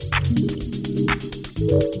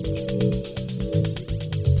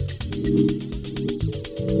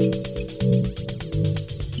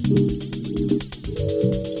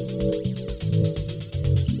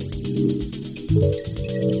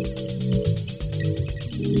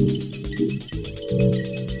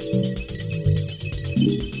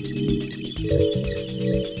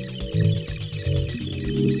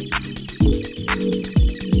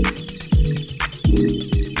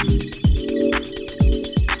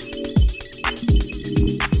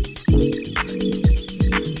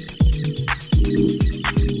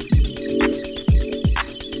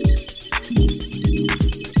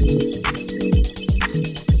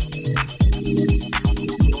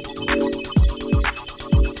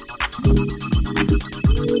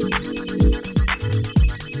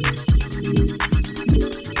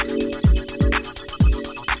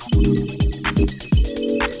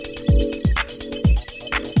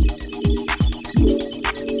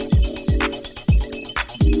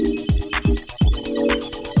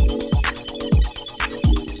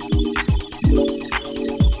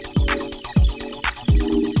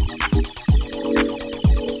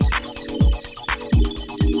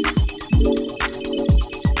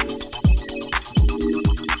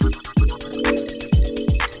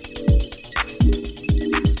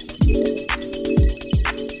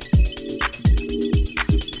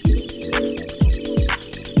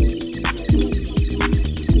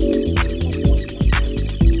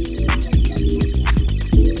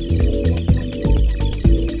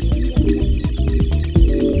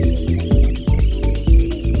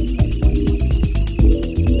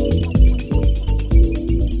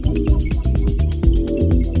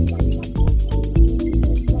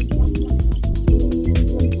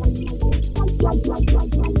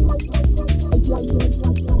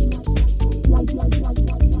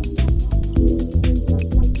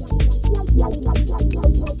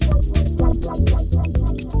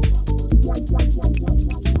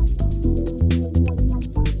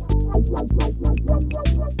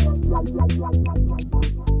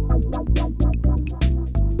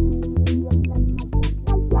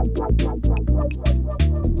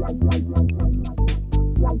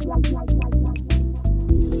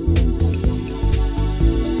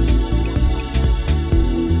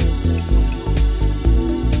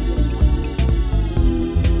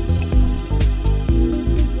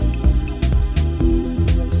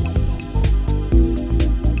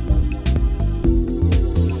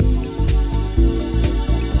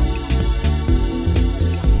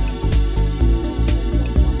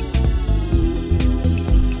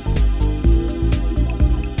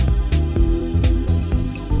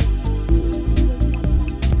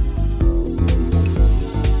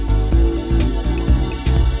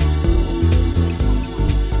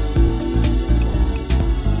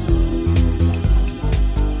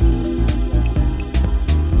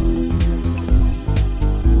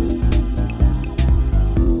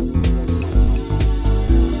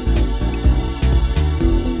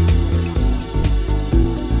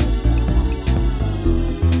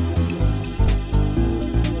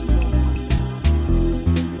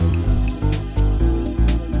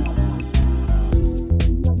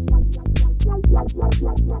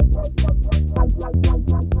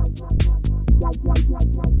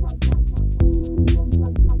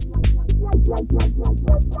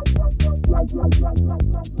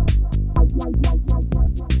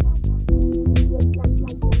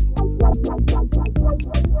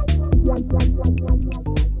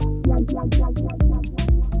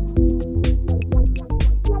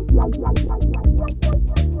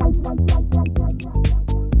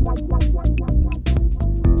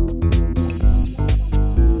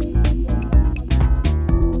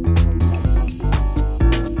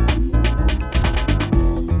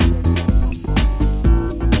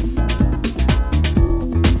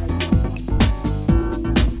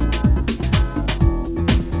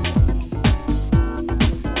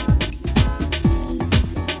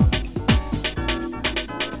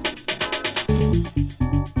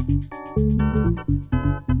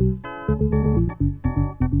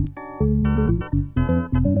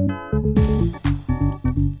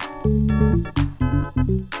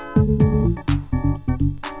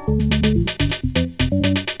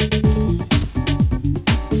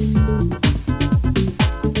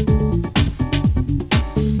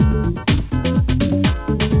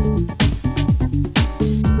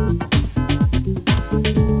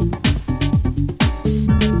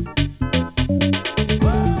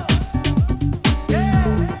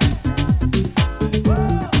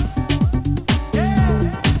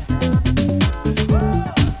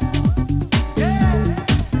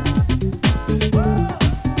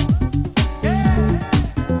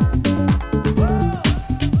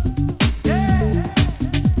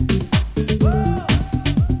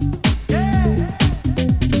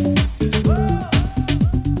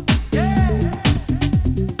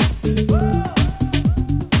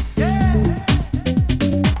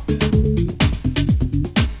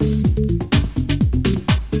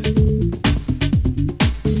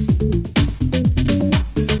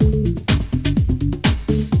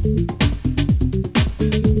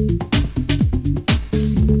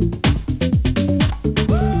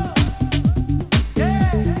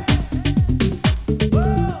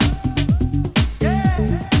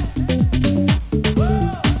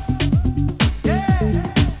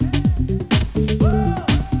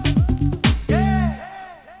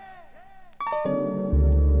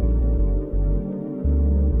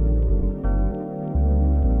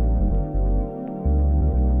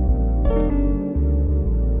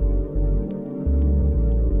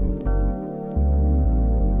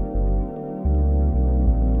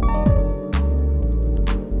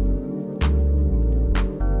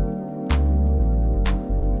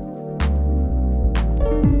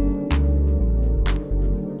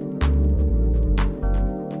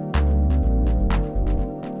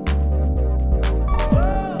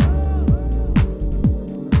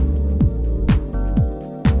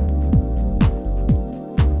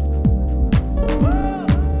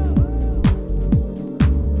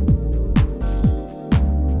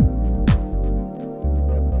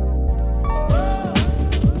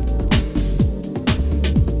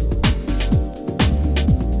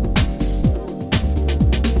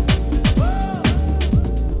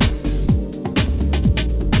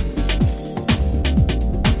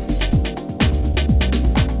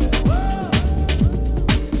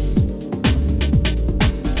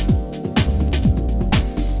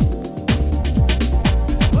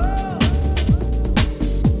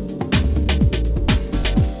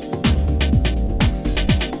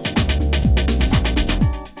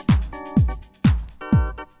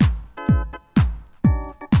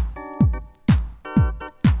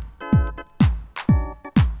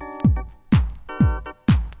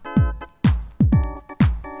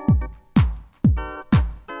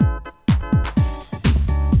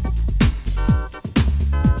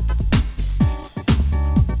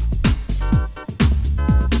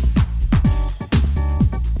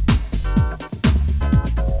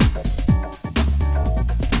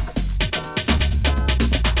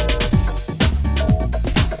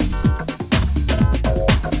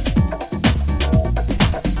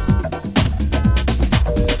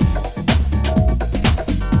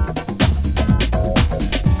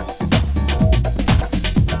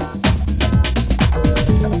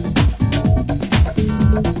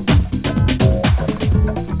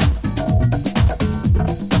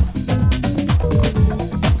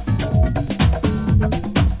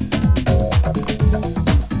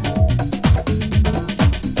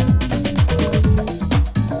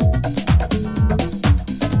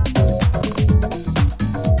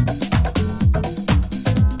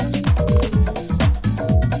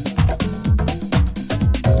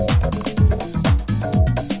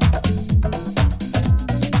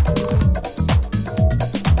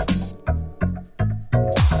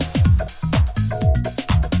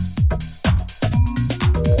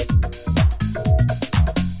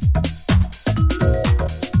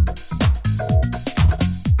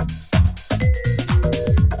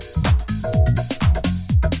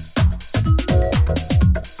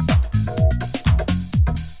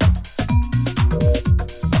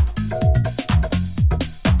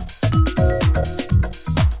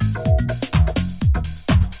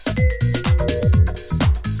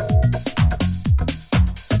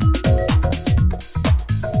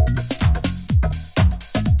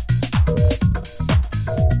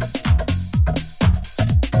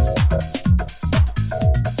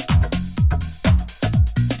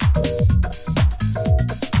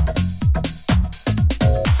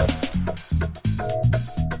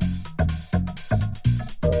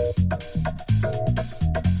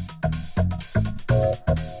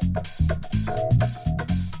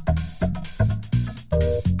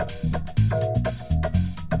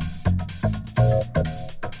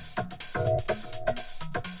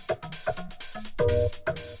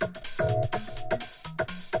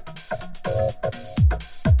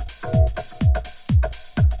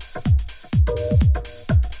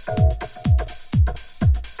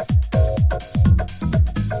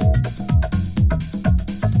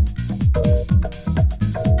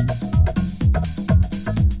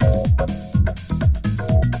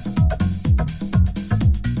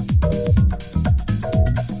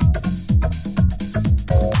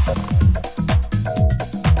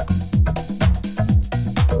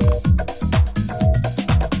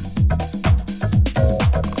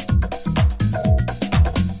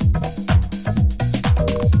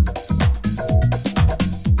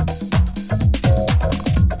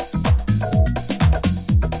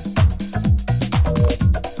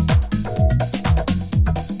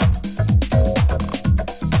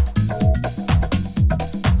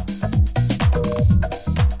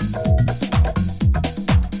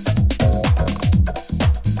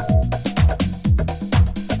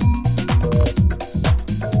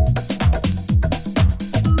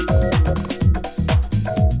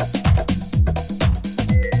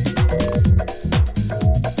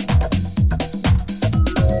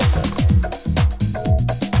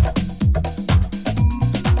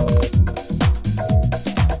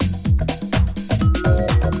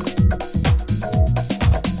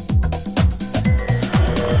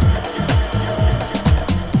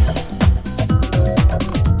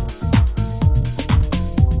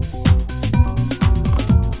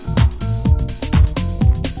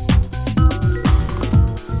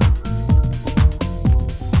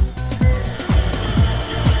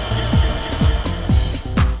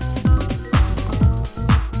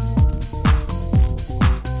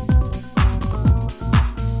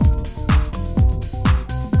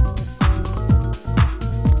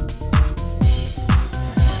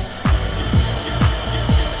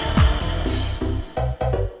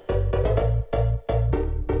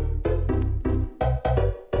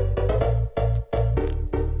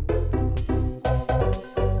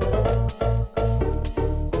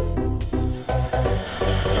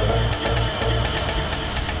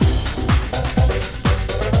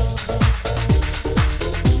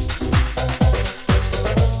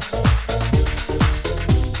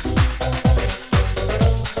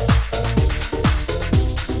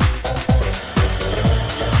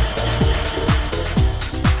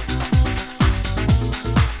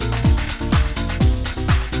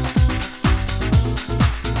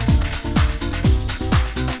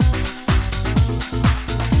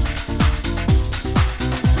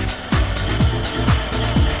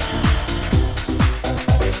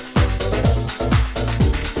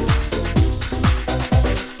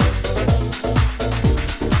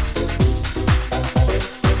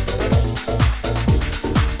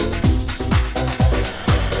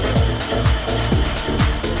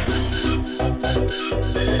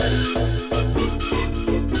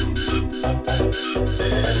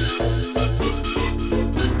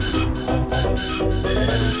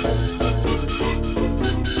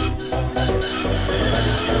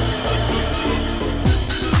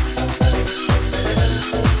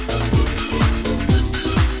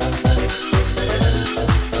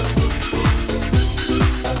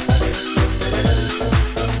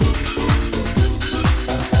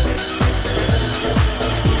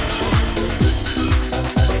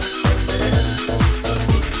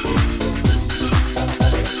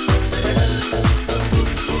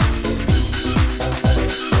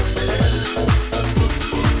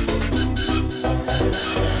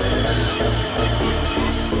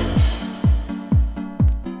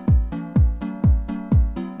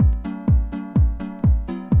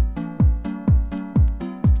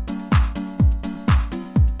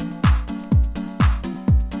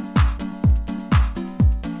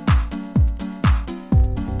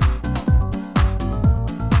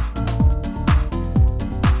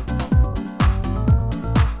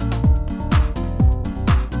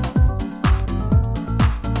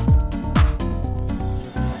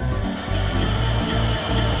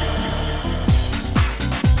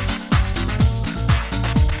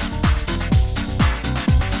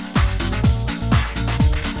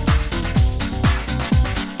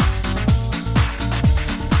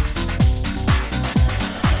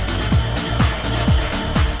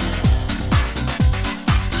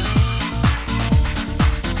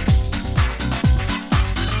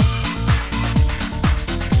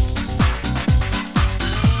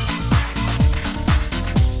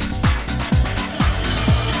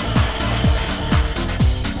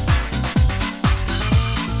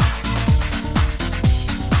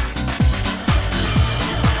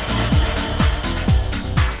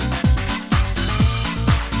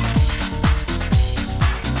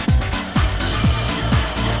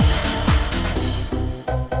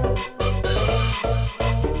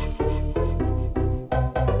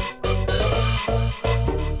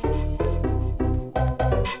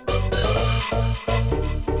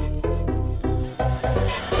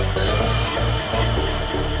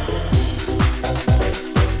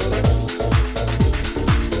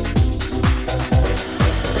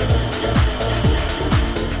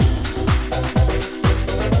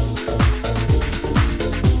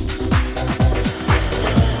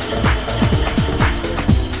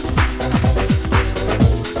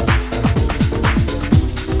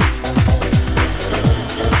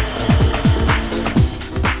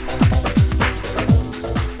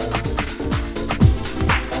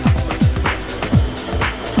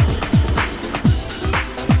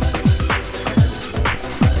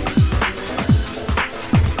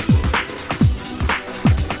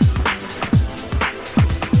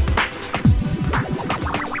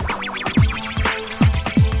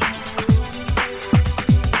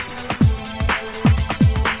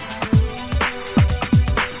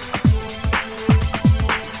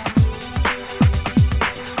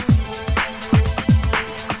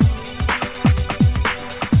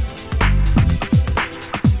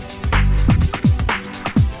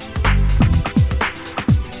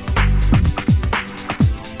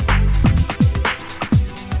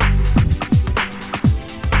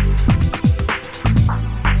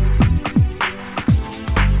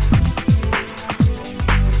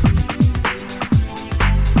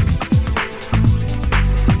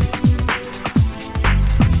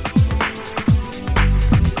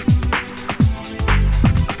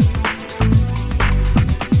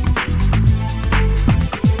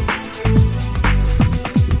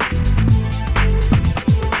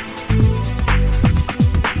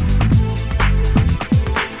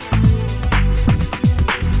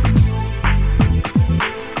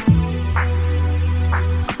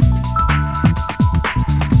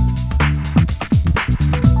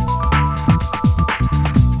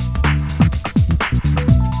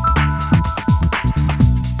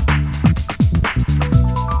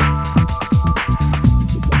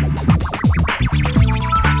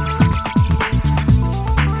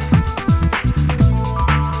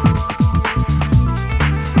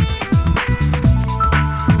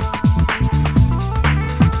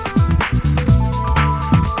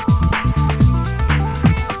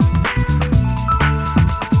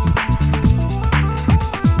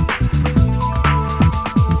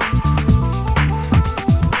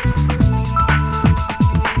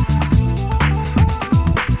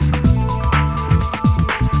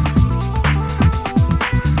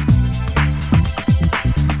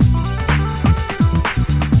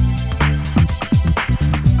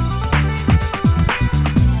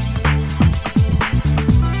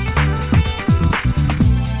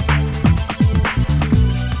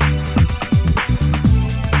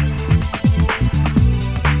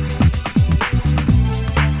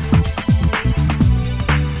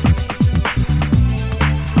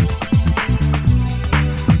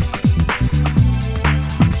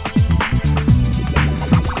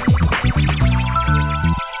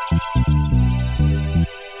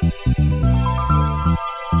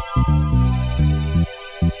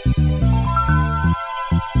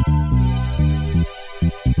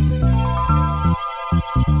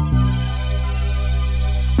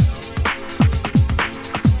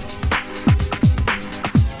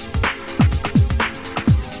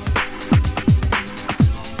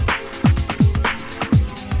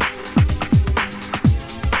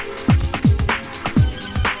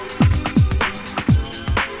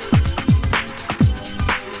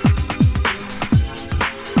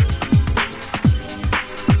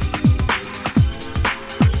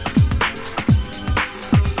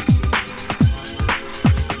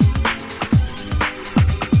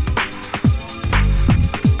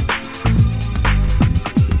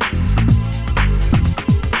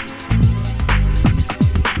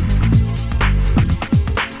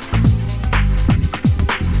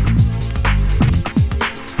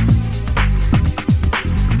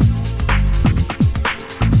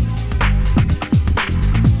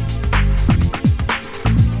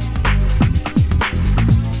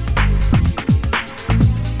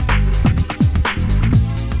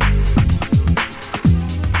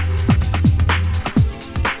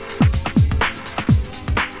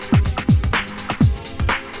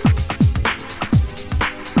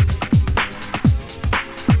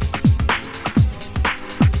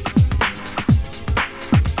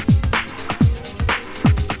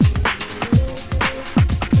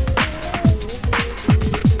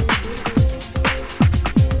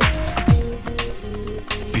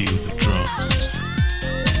 Feel the drums.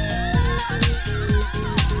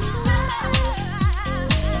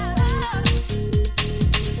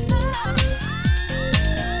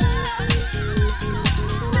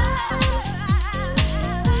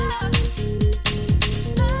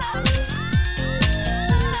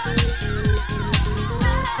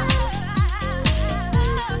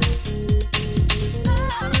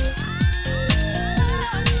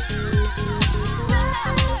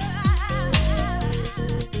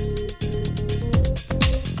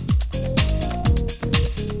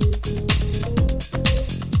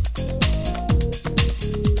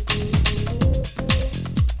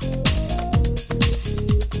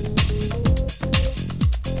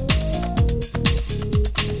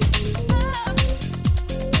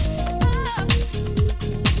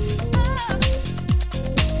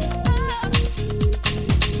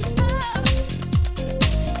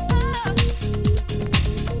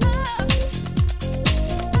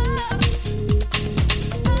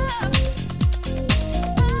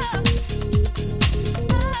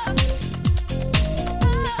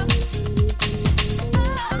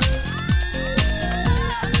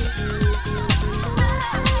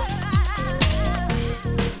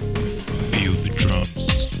 Feel the drums.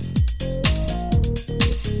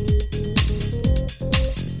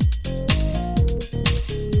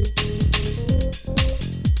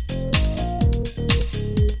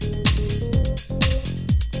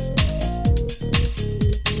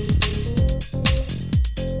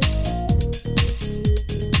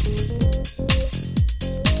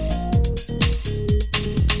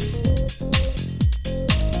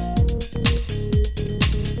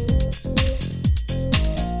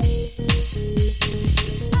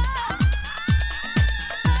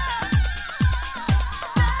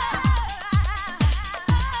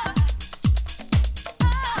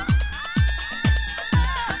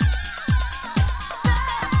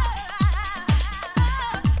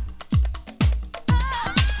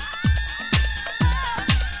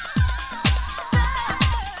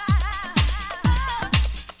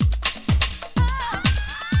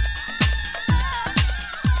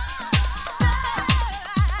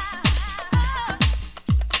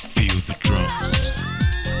 Feel the drums.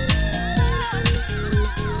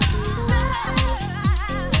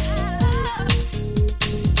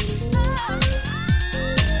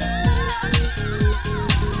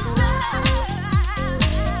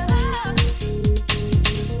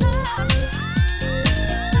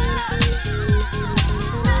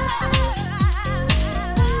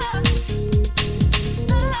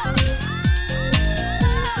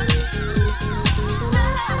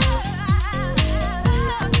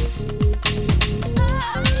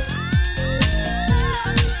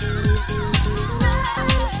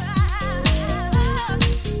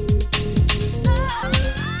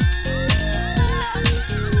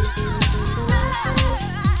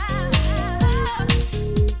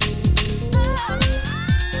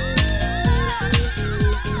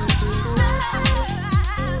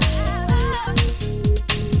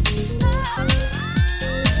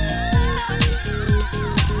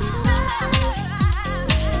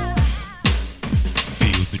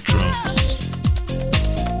 Feel the drums.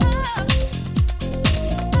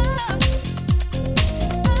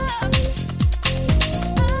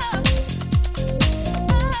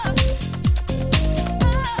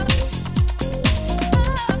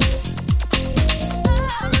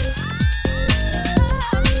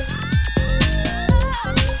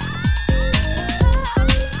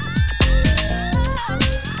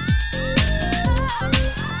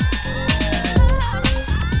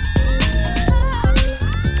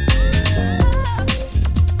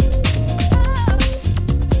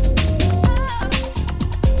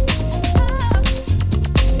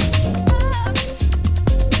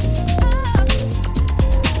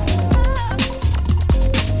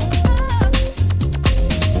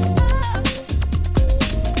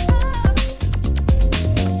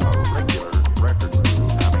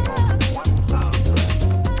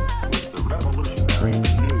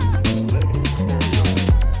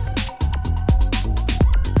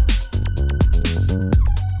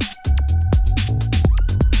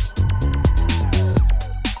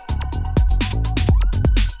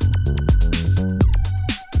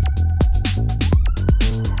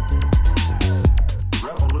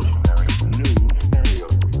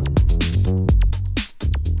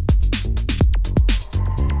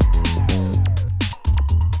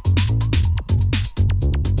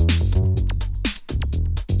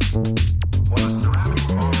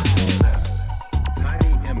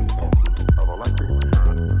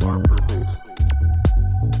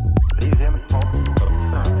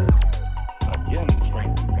 Again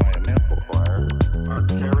strengthened by an amplifier, are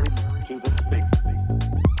carried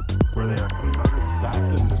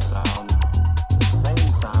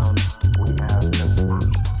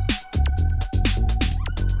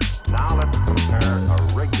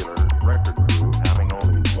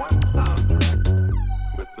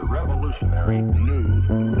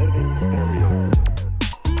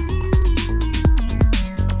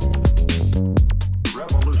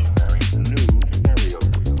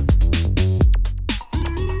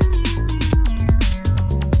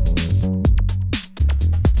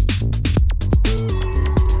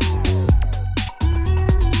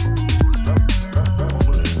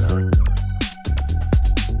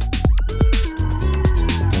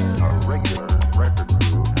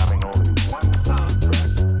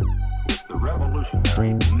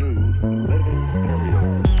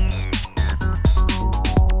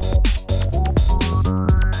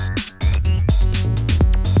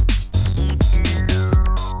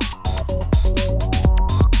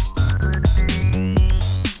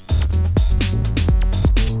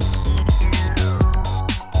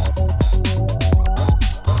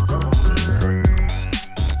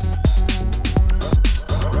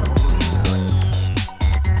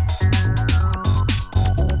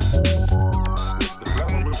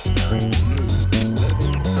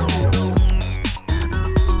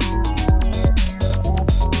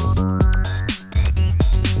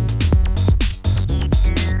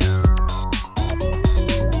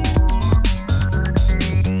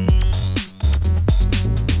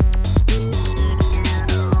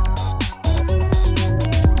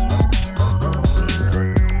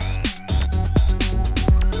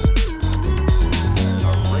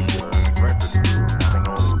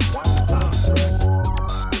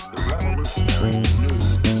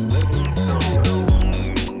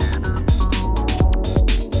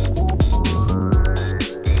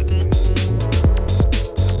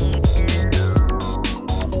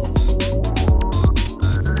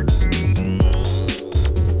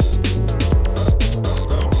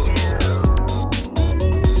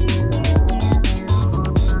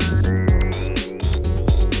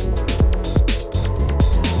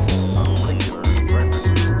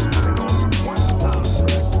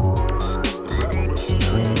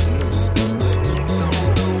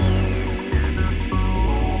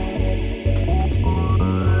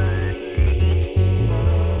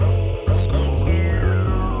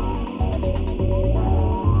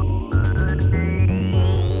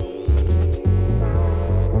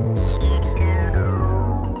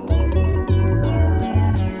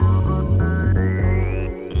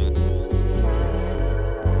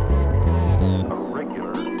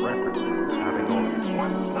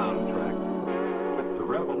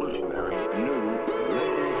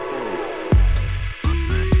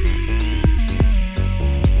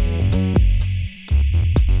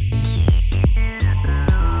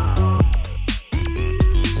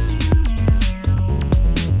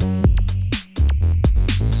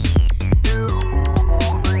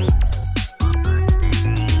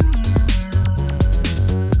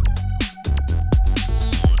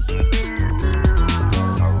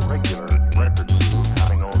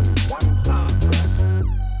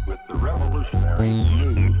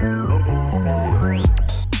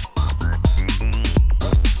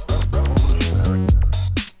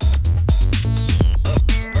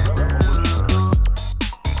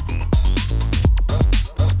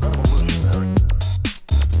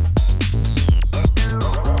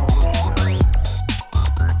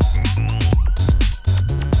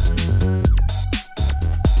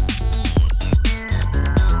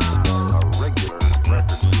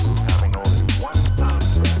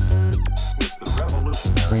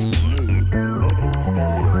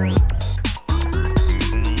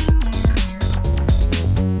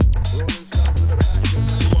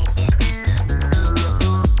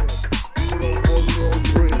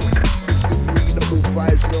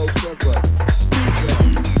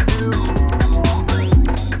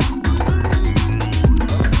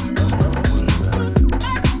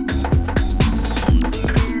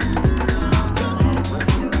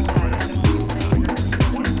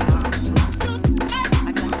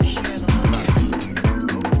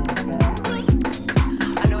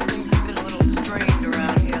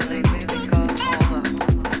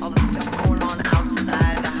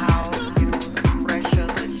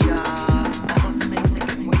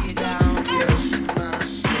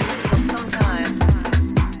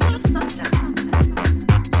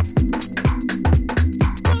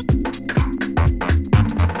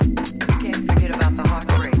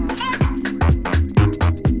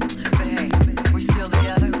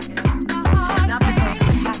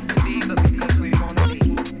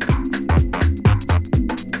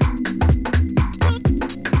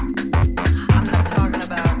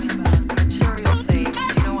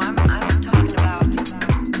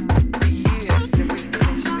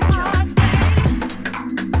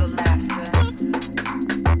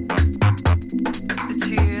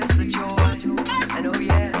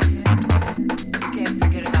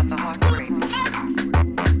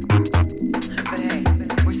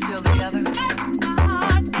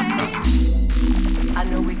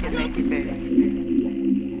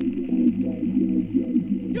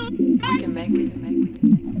We can make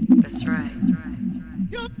it. That's right.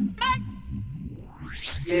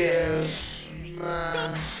 Yeah,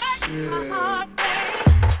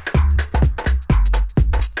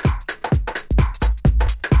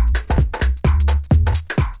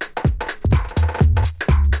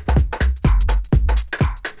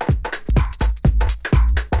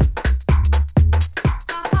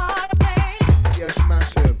 my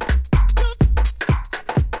shit.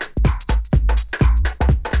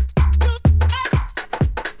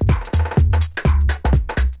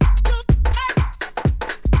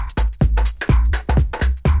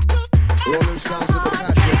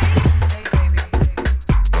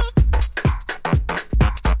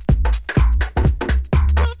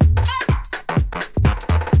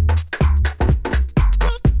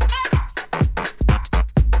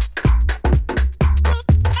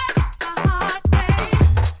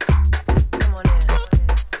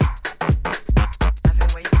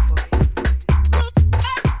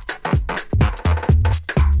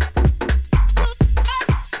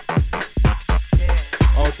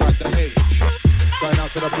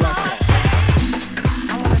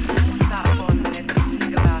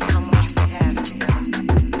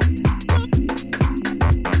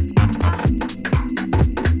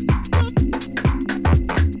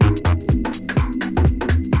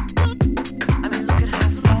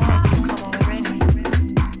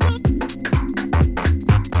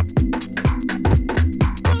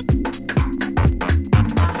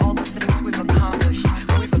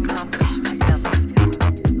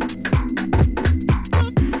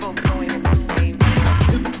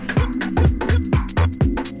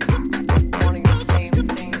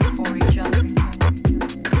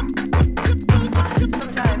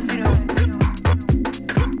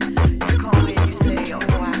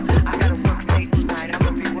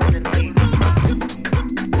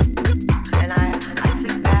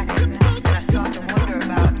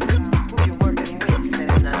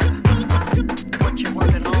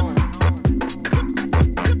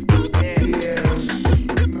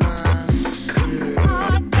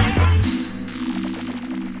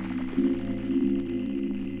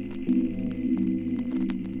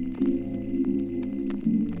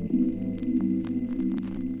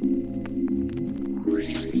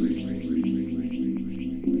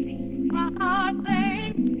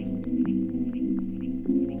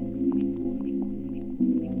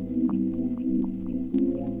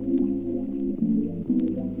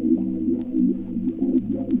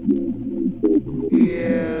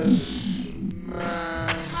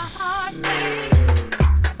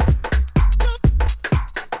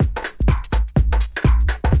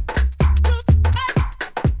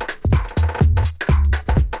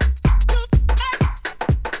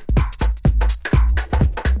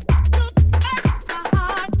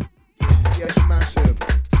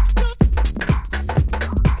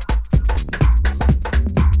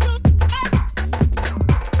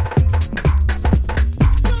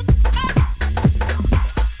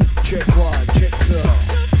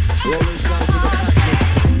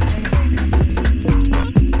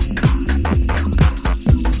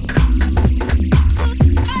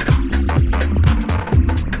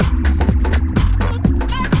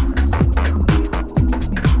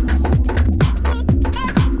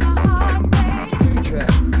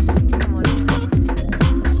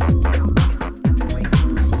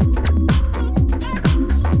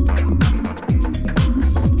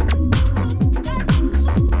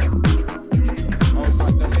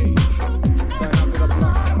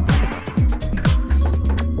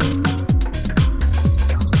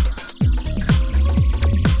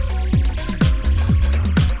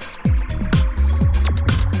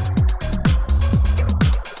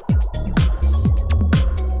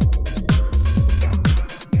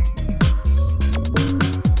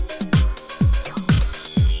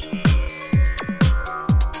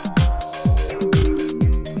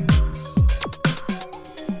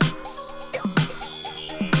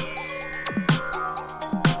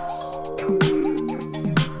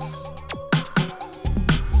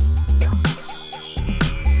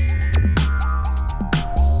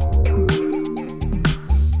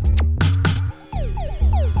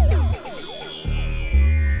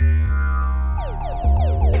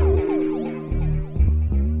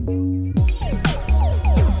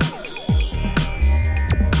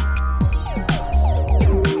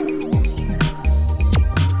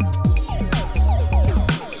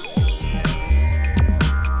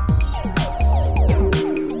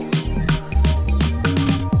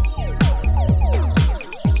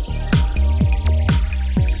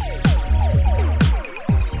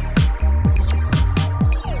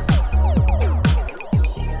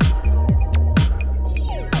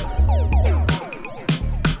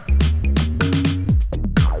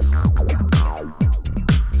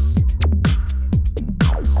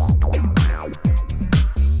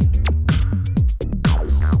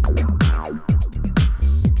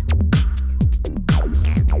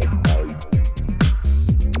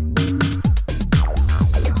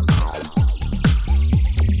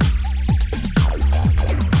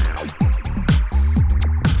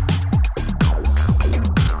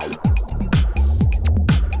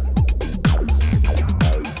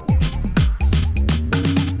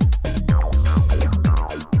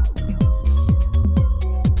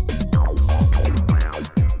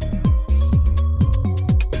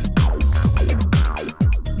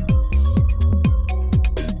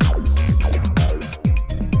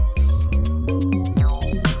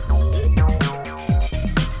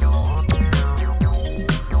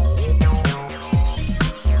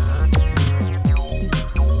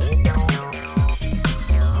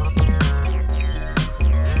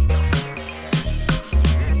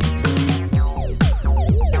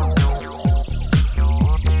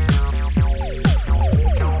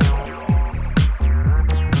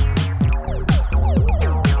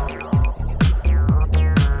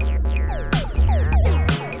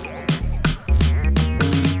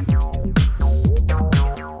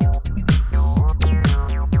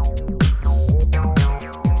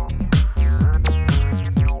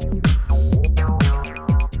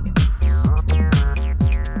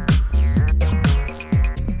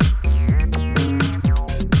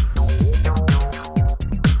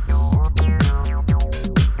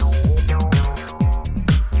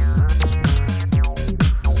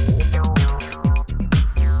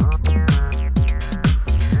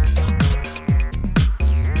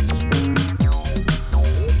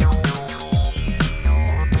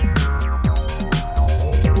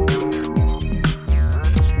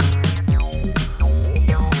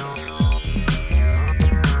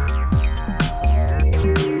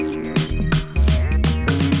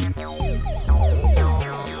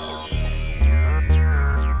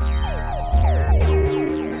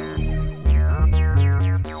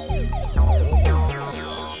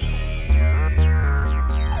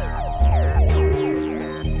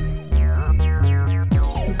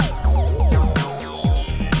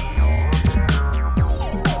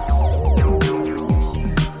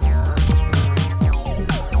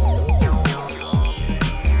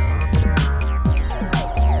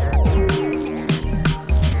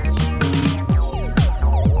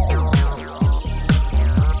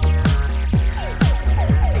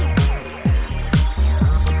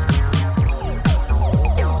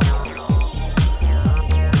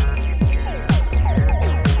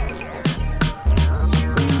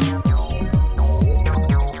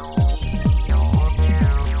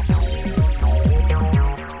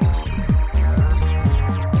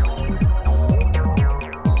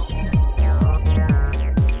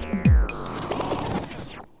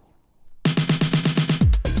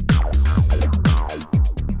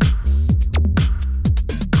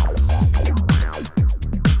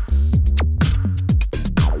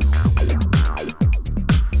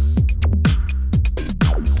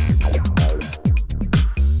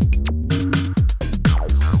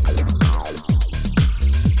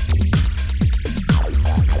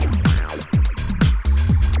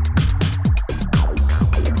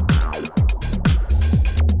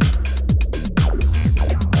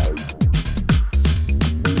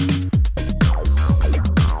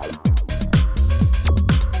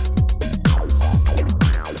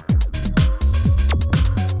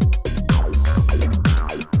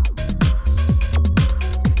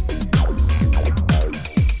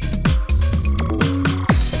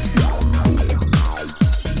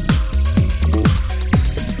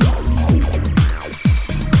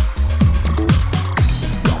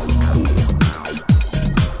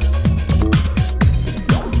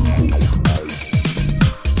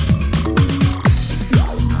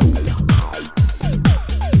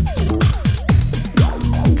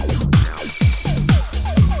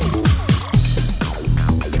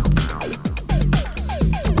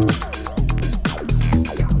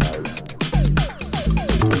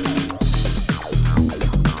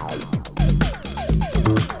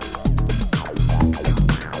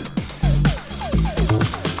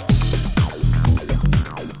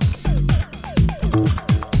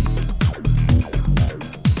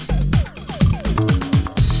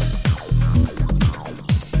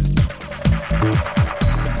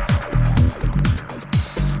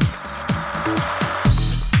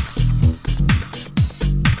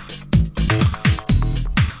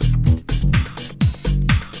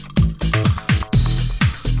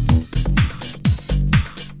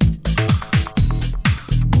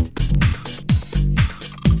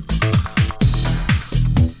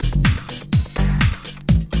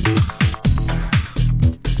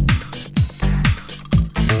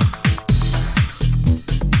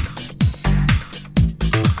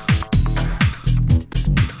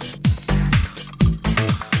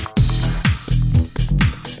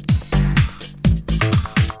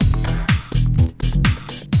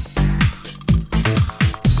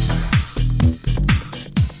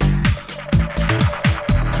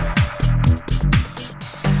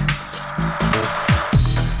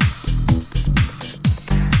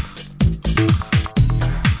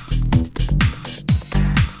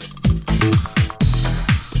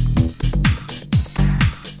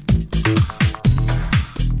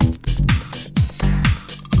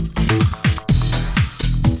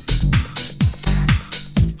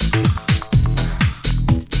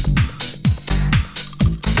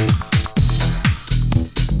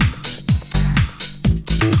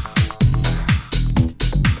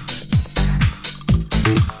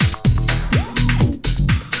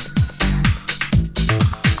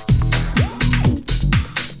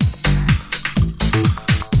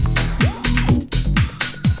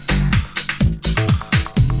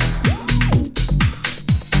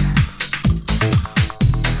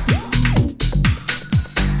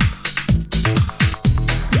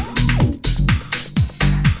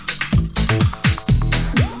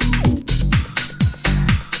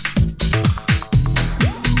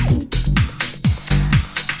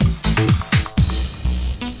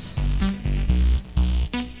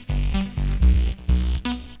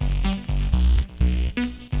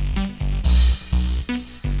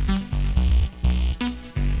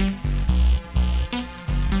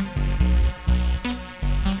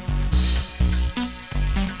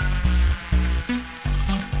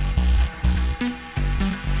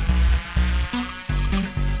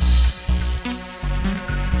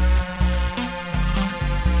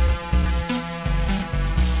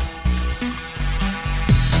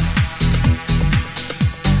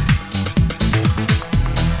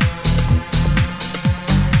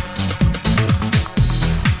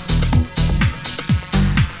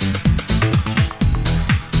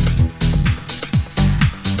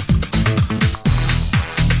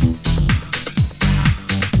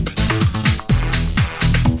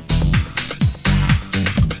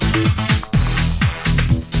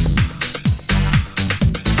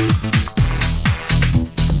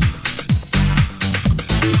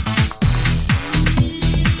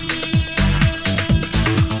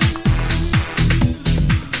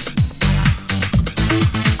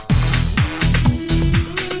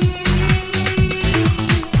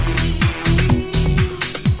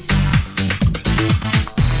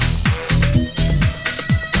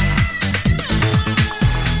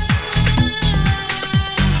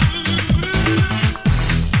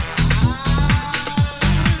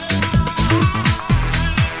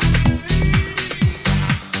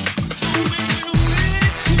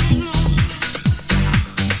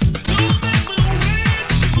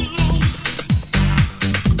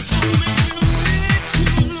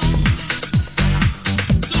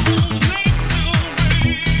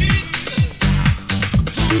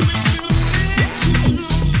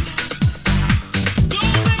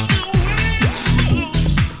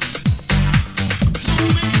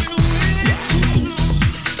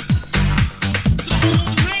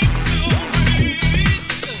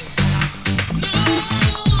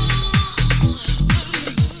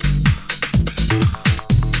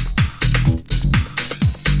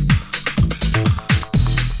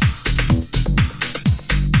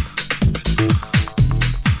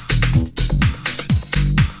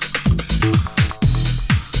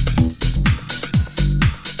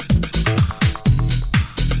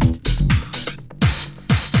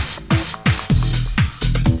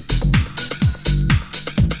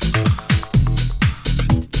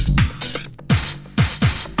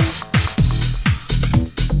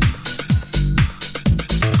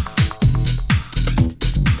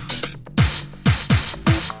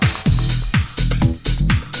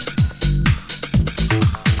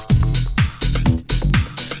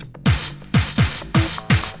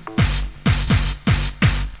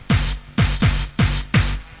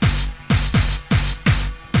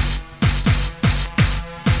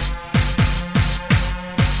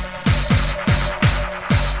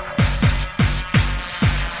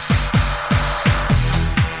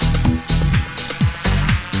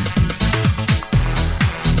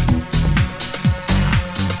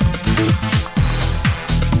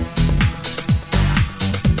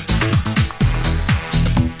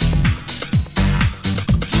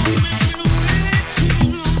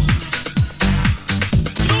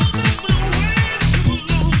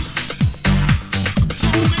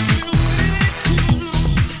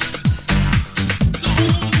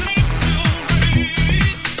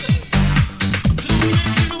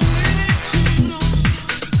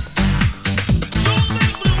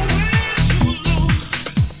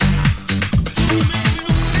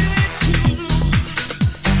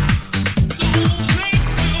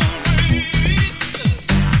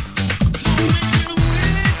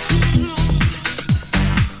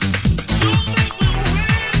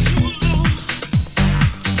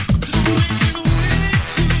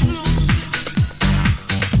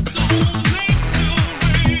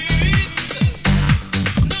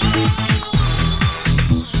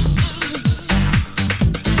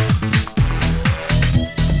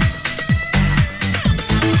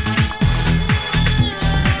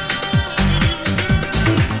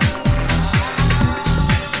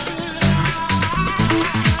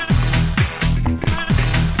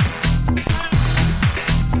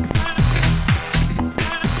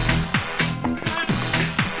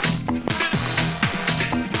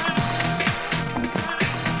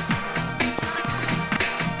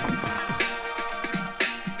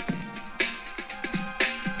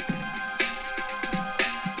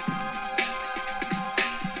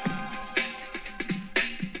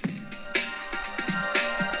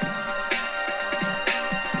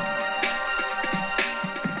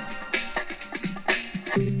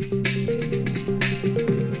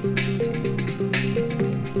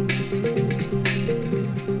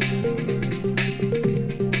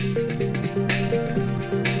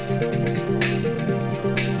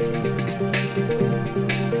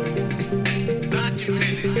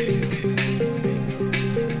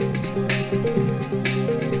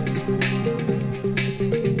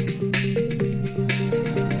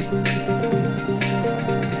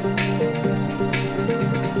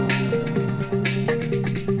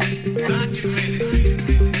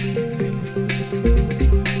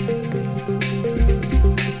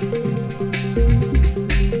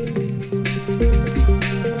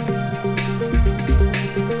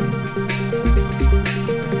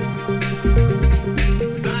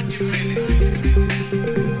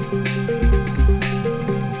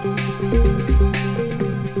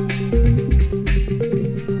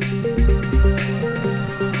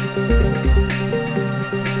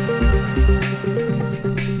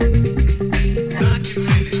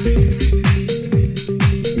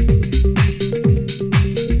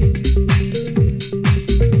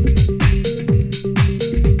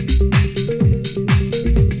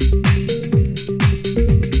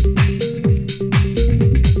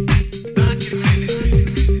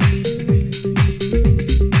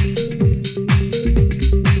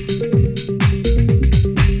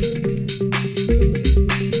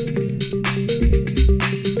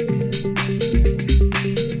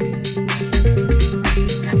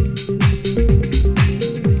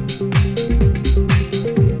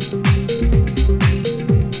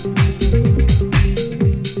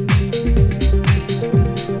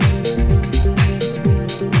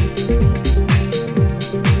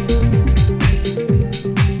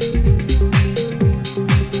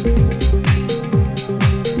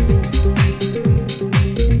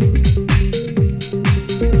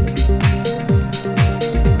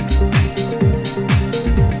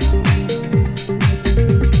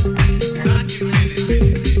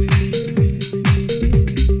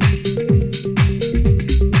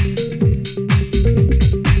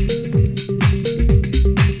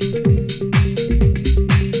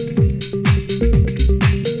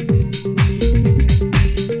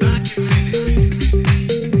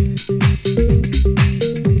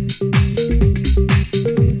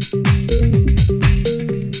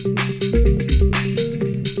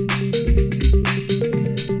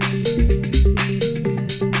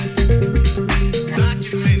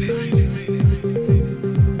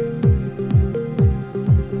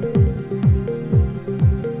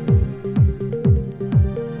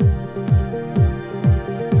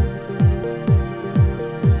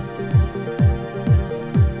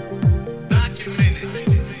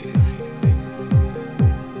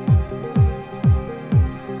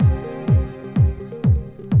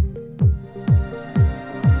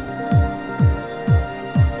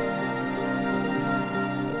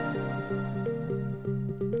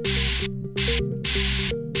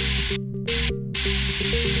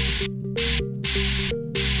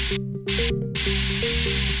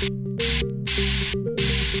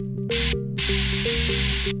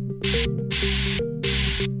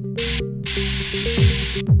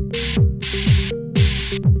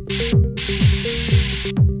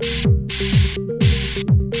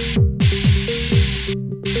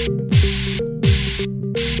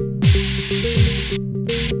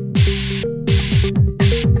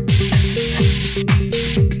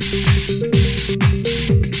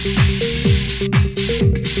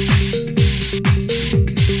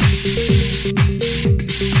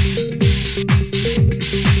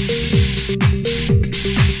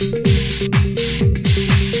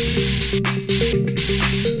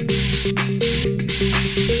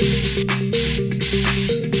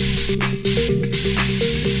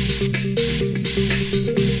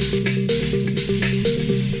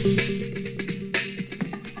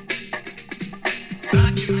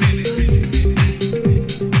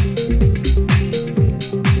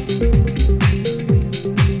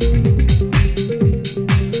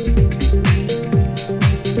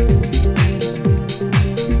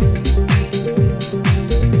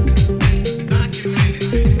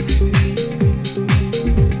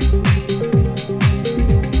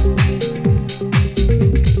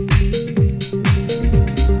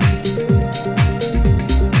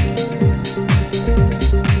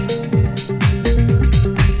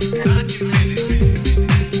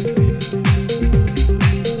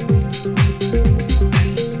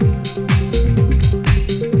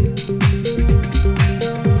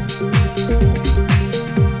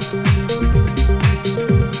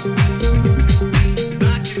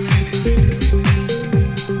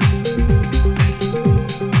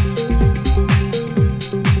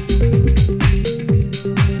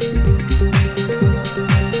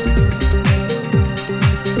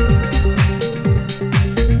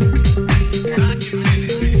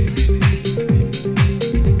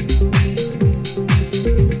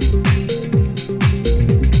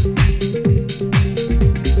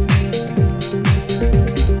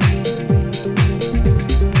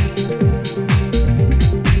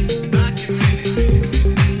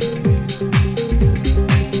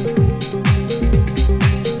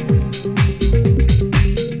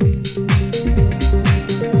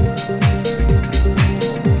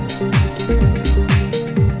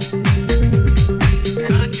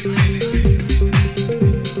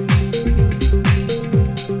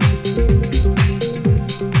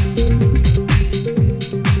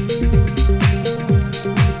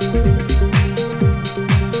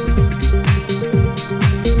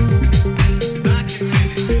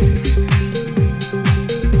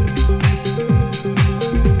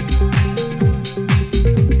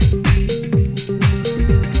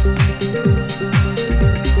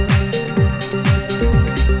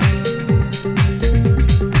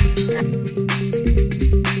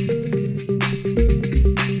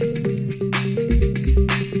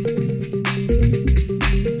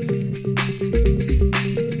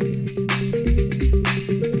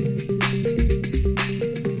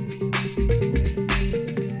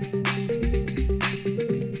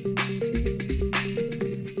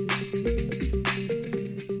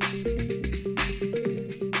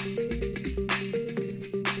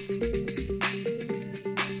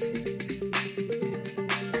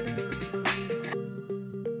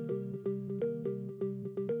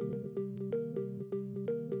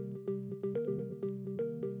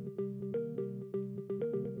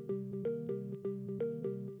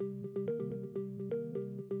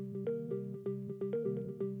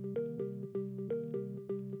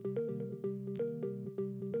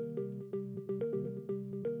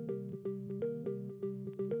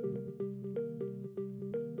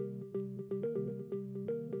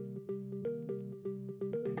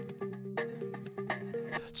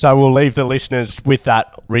 So we'll leave the listeners with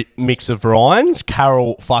that mix of Ryan's,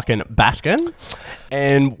 Carol fucking Baskin,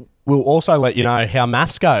 and we'll also let you know how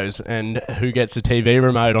maths goes and who gets the TV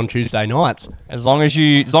remote on Tuesday nights. As long as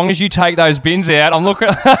you take those bins out, I'm looking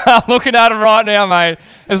I'm looking at them right now, mate.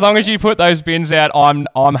 As long as you put those bins out,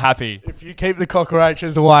 I'm happy. If you keep the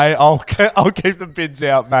cockroaches away, I'll keep the bins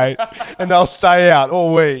out, mate, and they'll stay out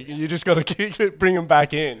all week. You just got to bring them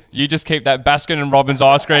back in. You just keep that Baskin and Robbins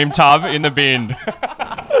ice cream tub in the bin.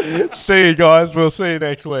 See you guys. We'll see you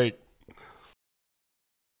next week.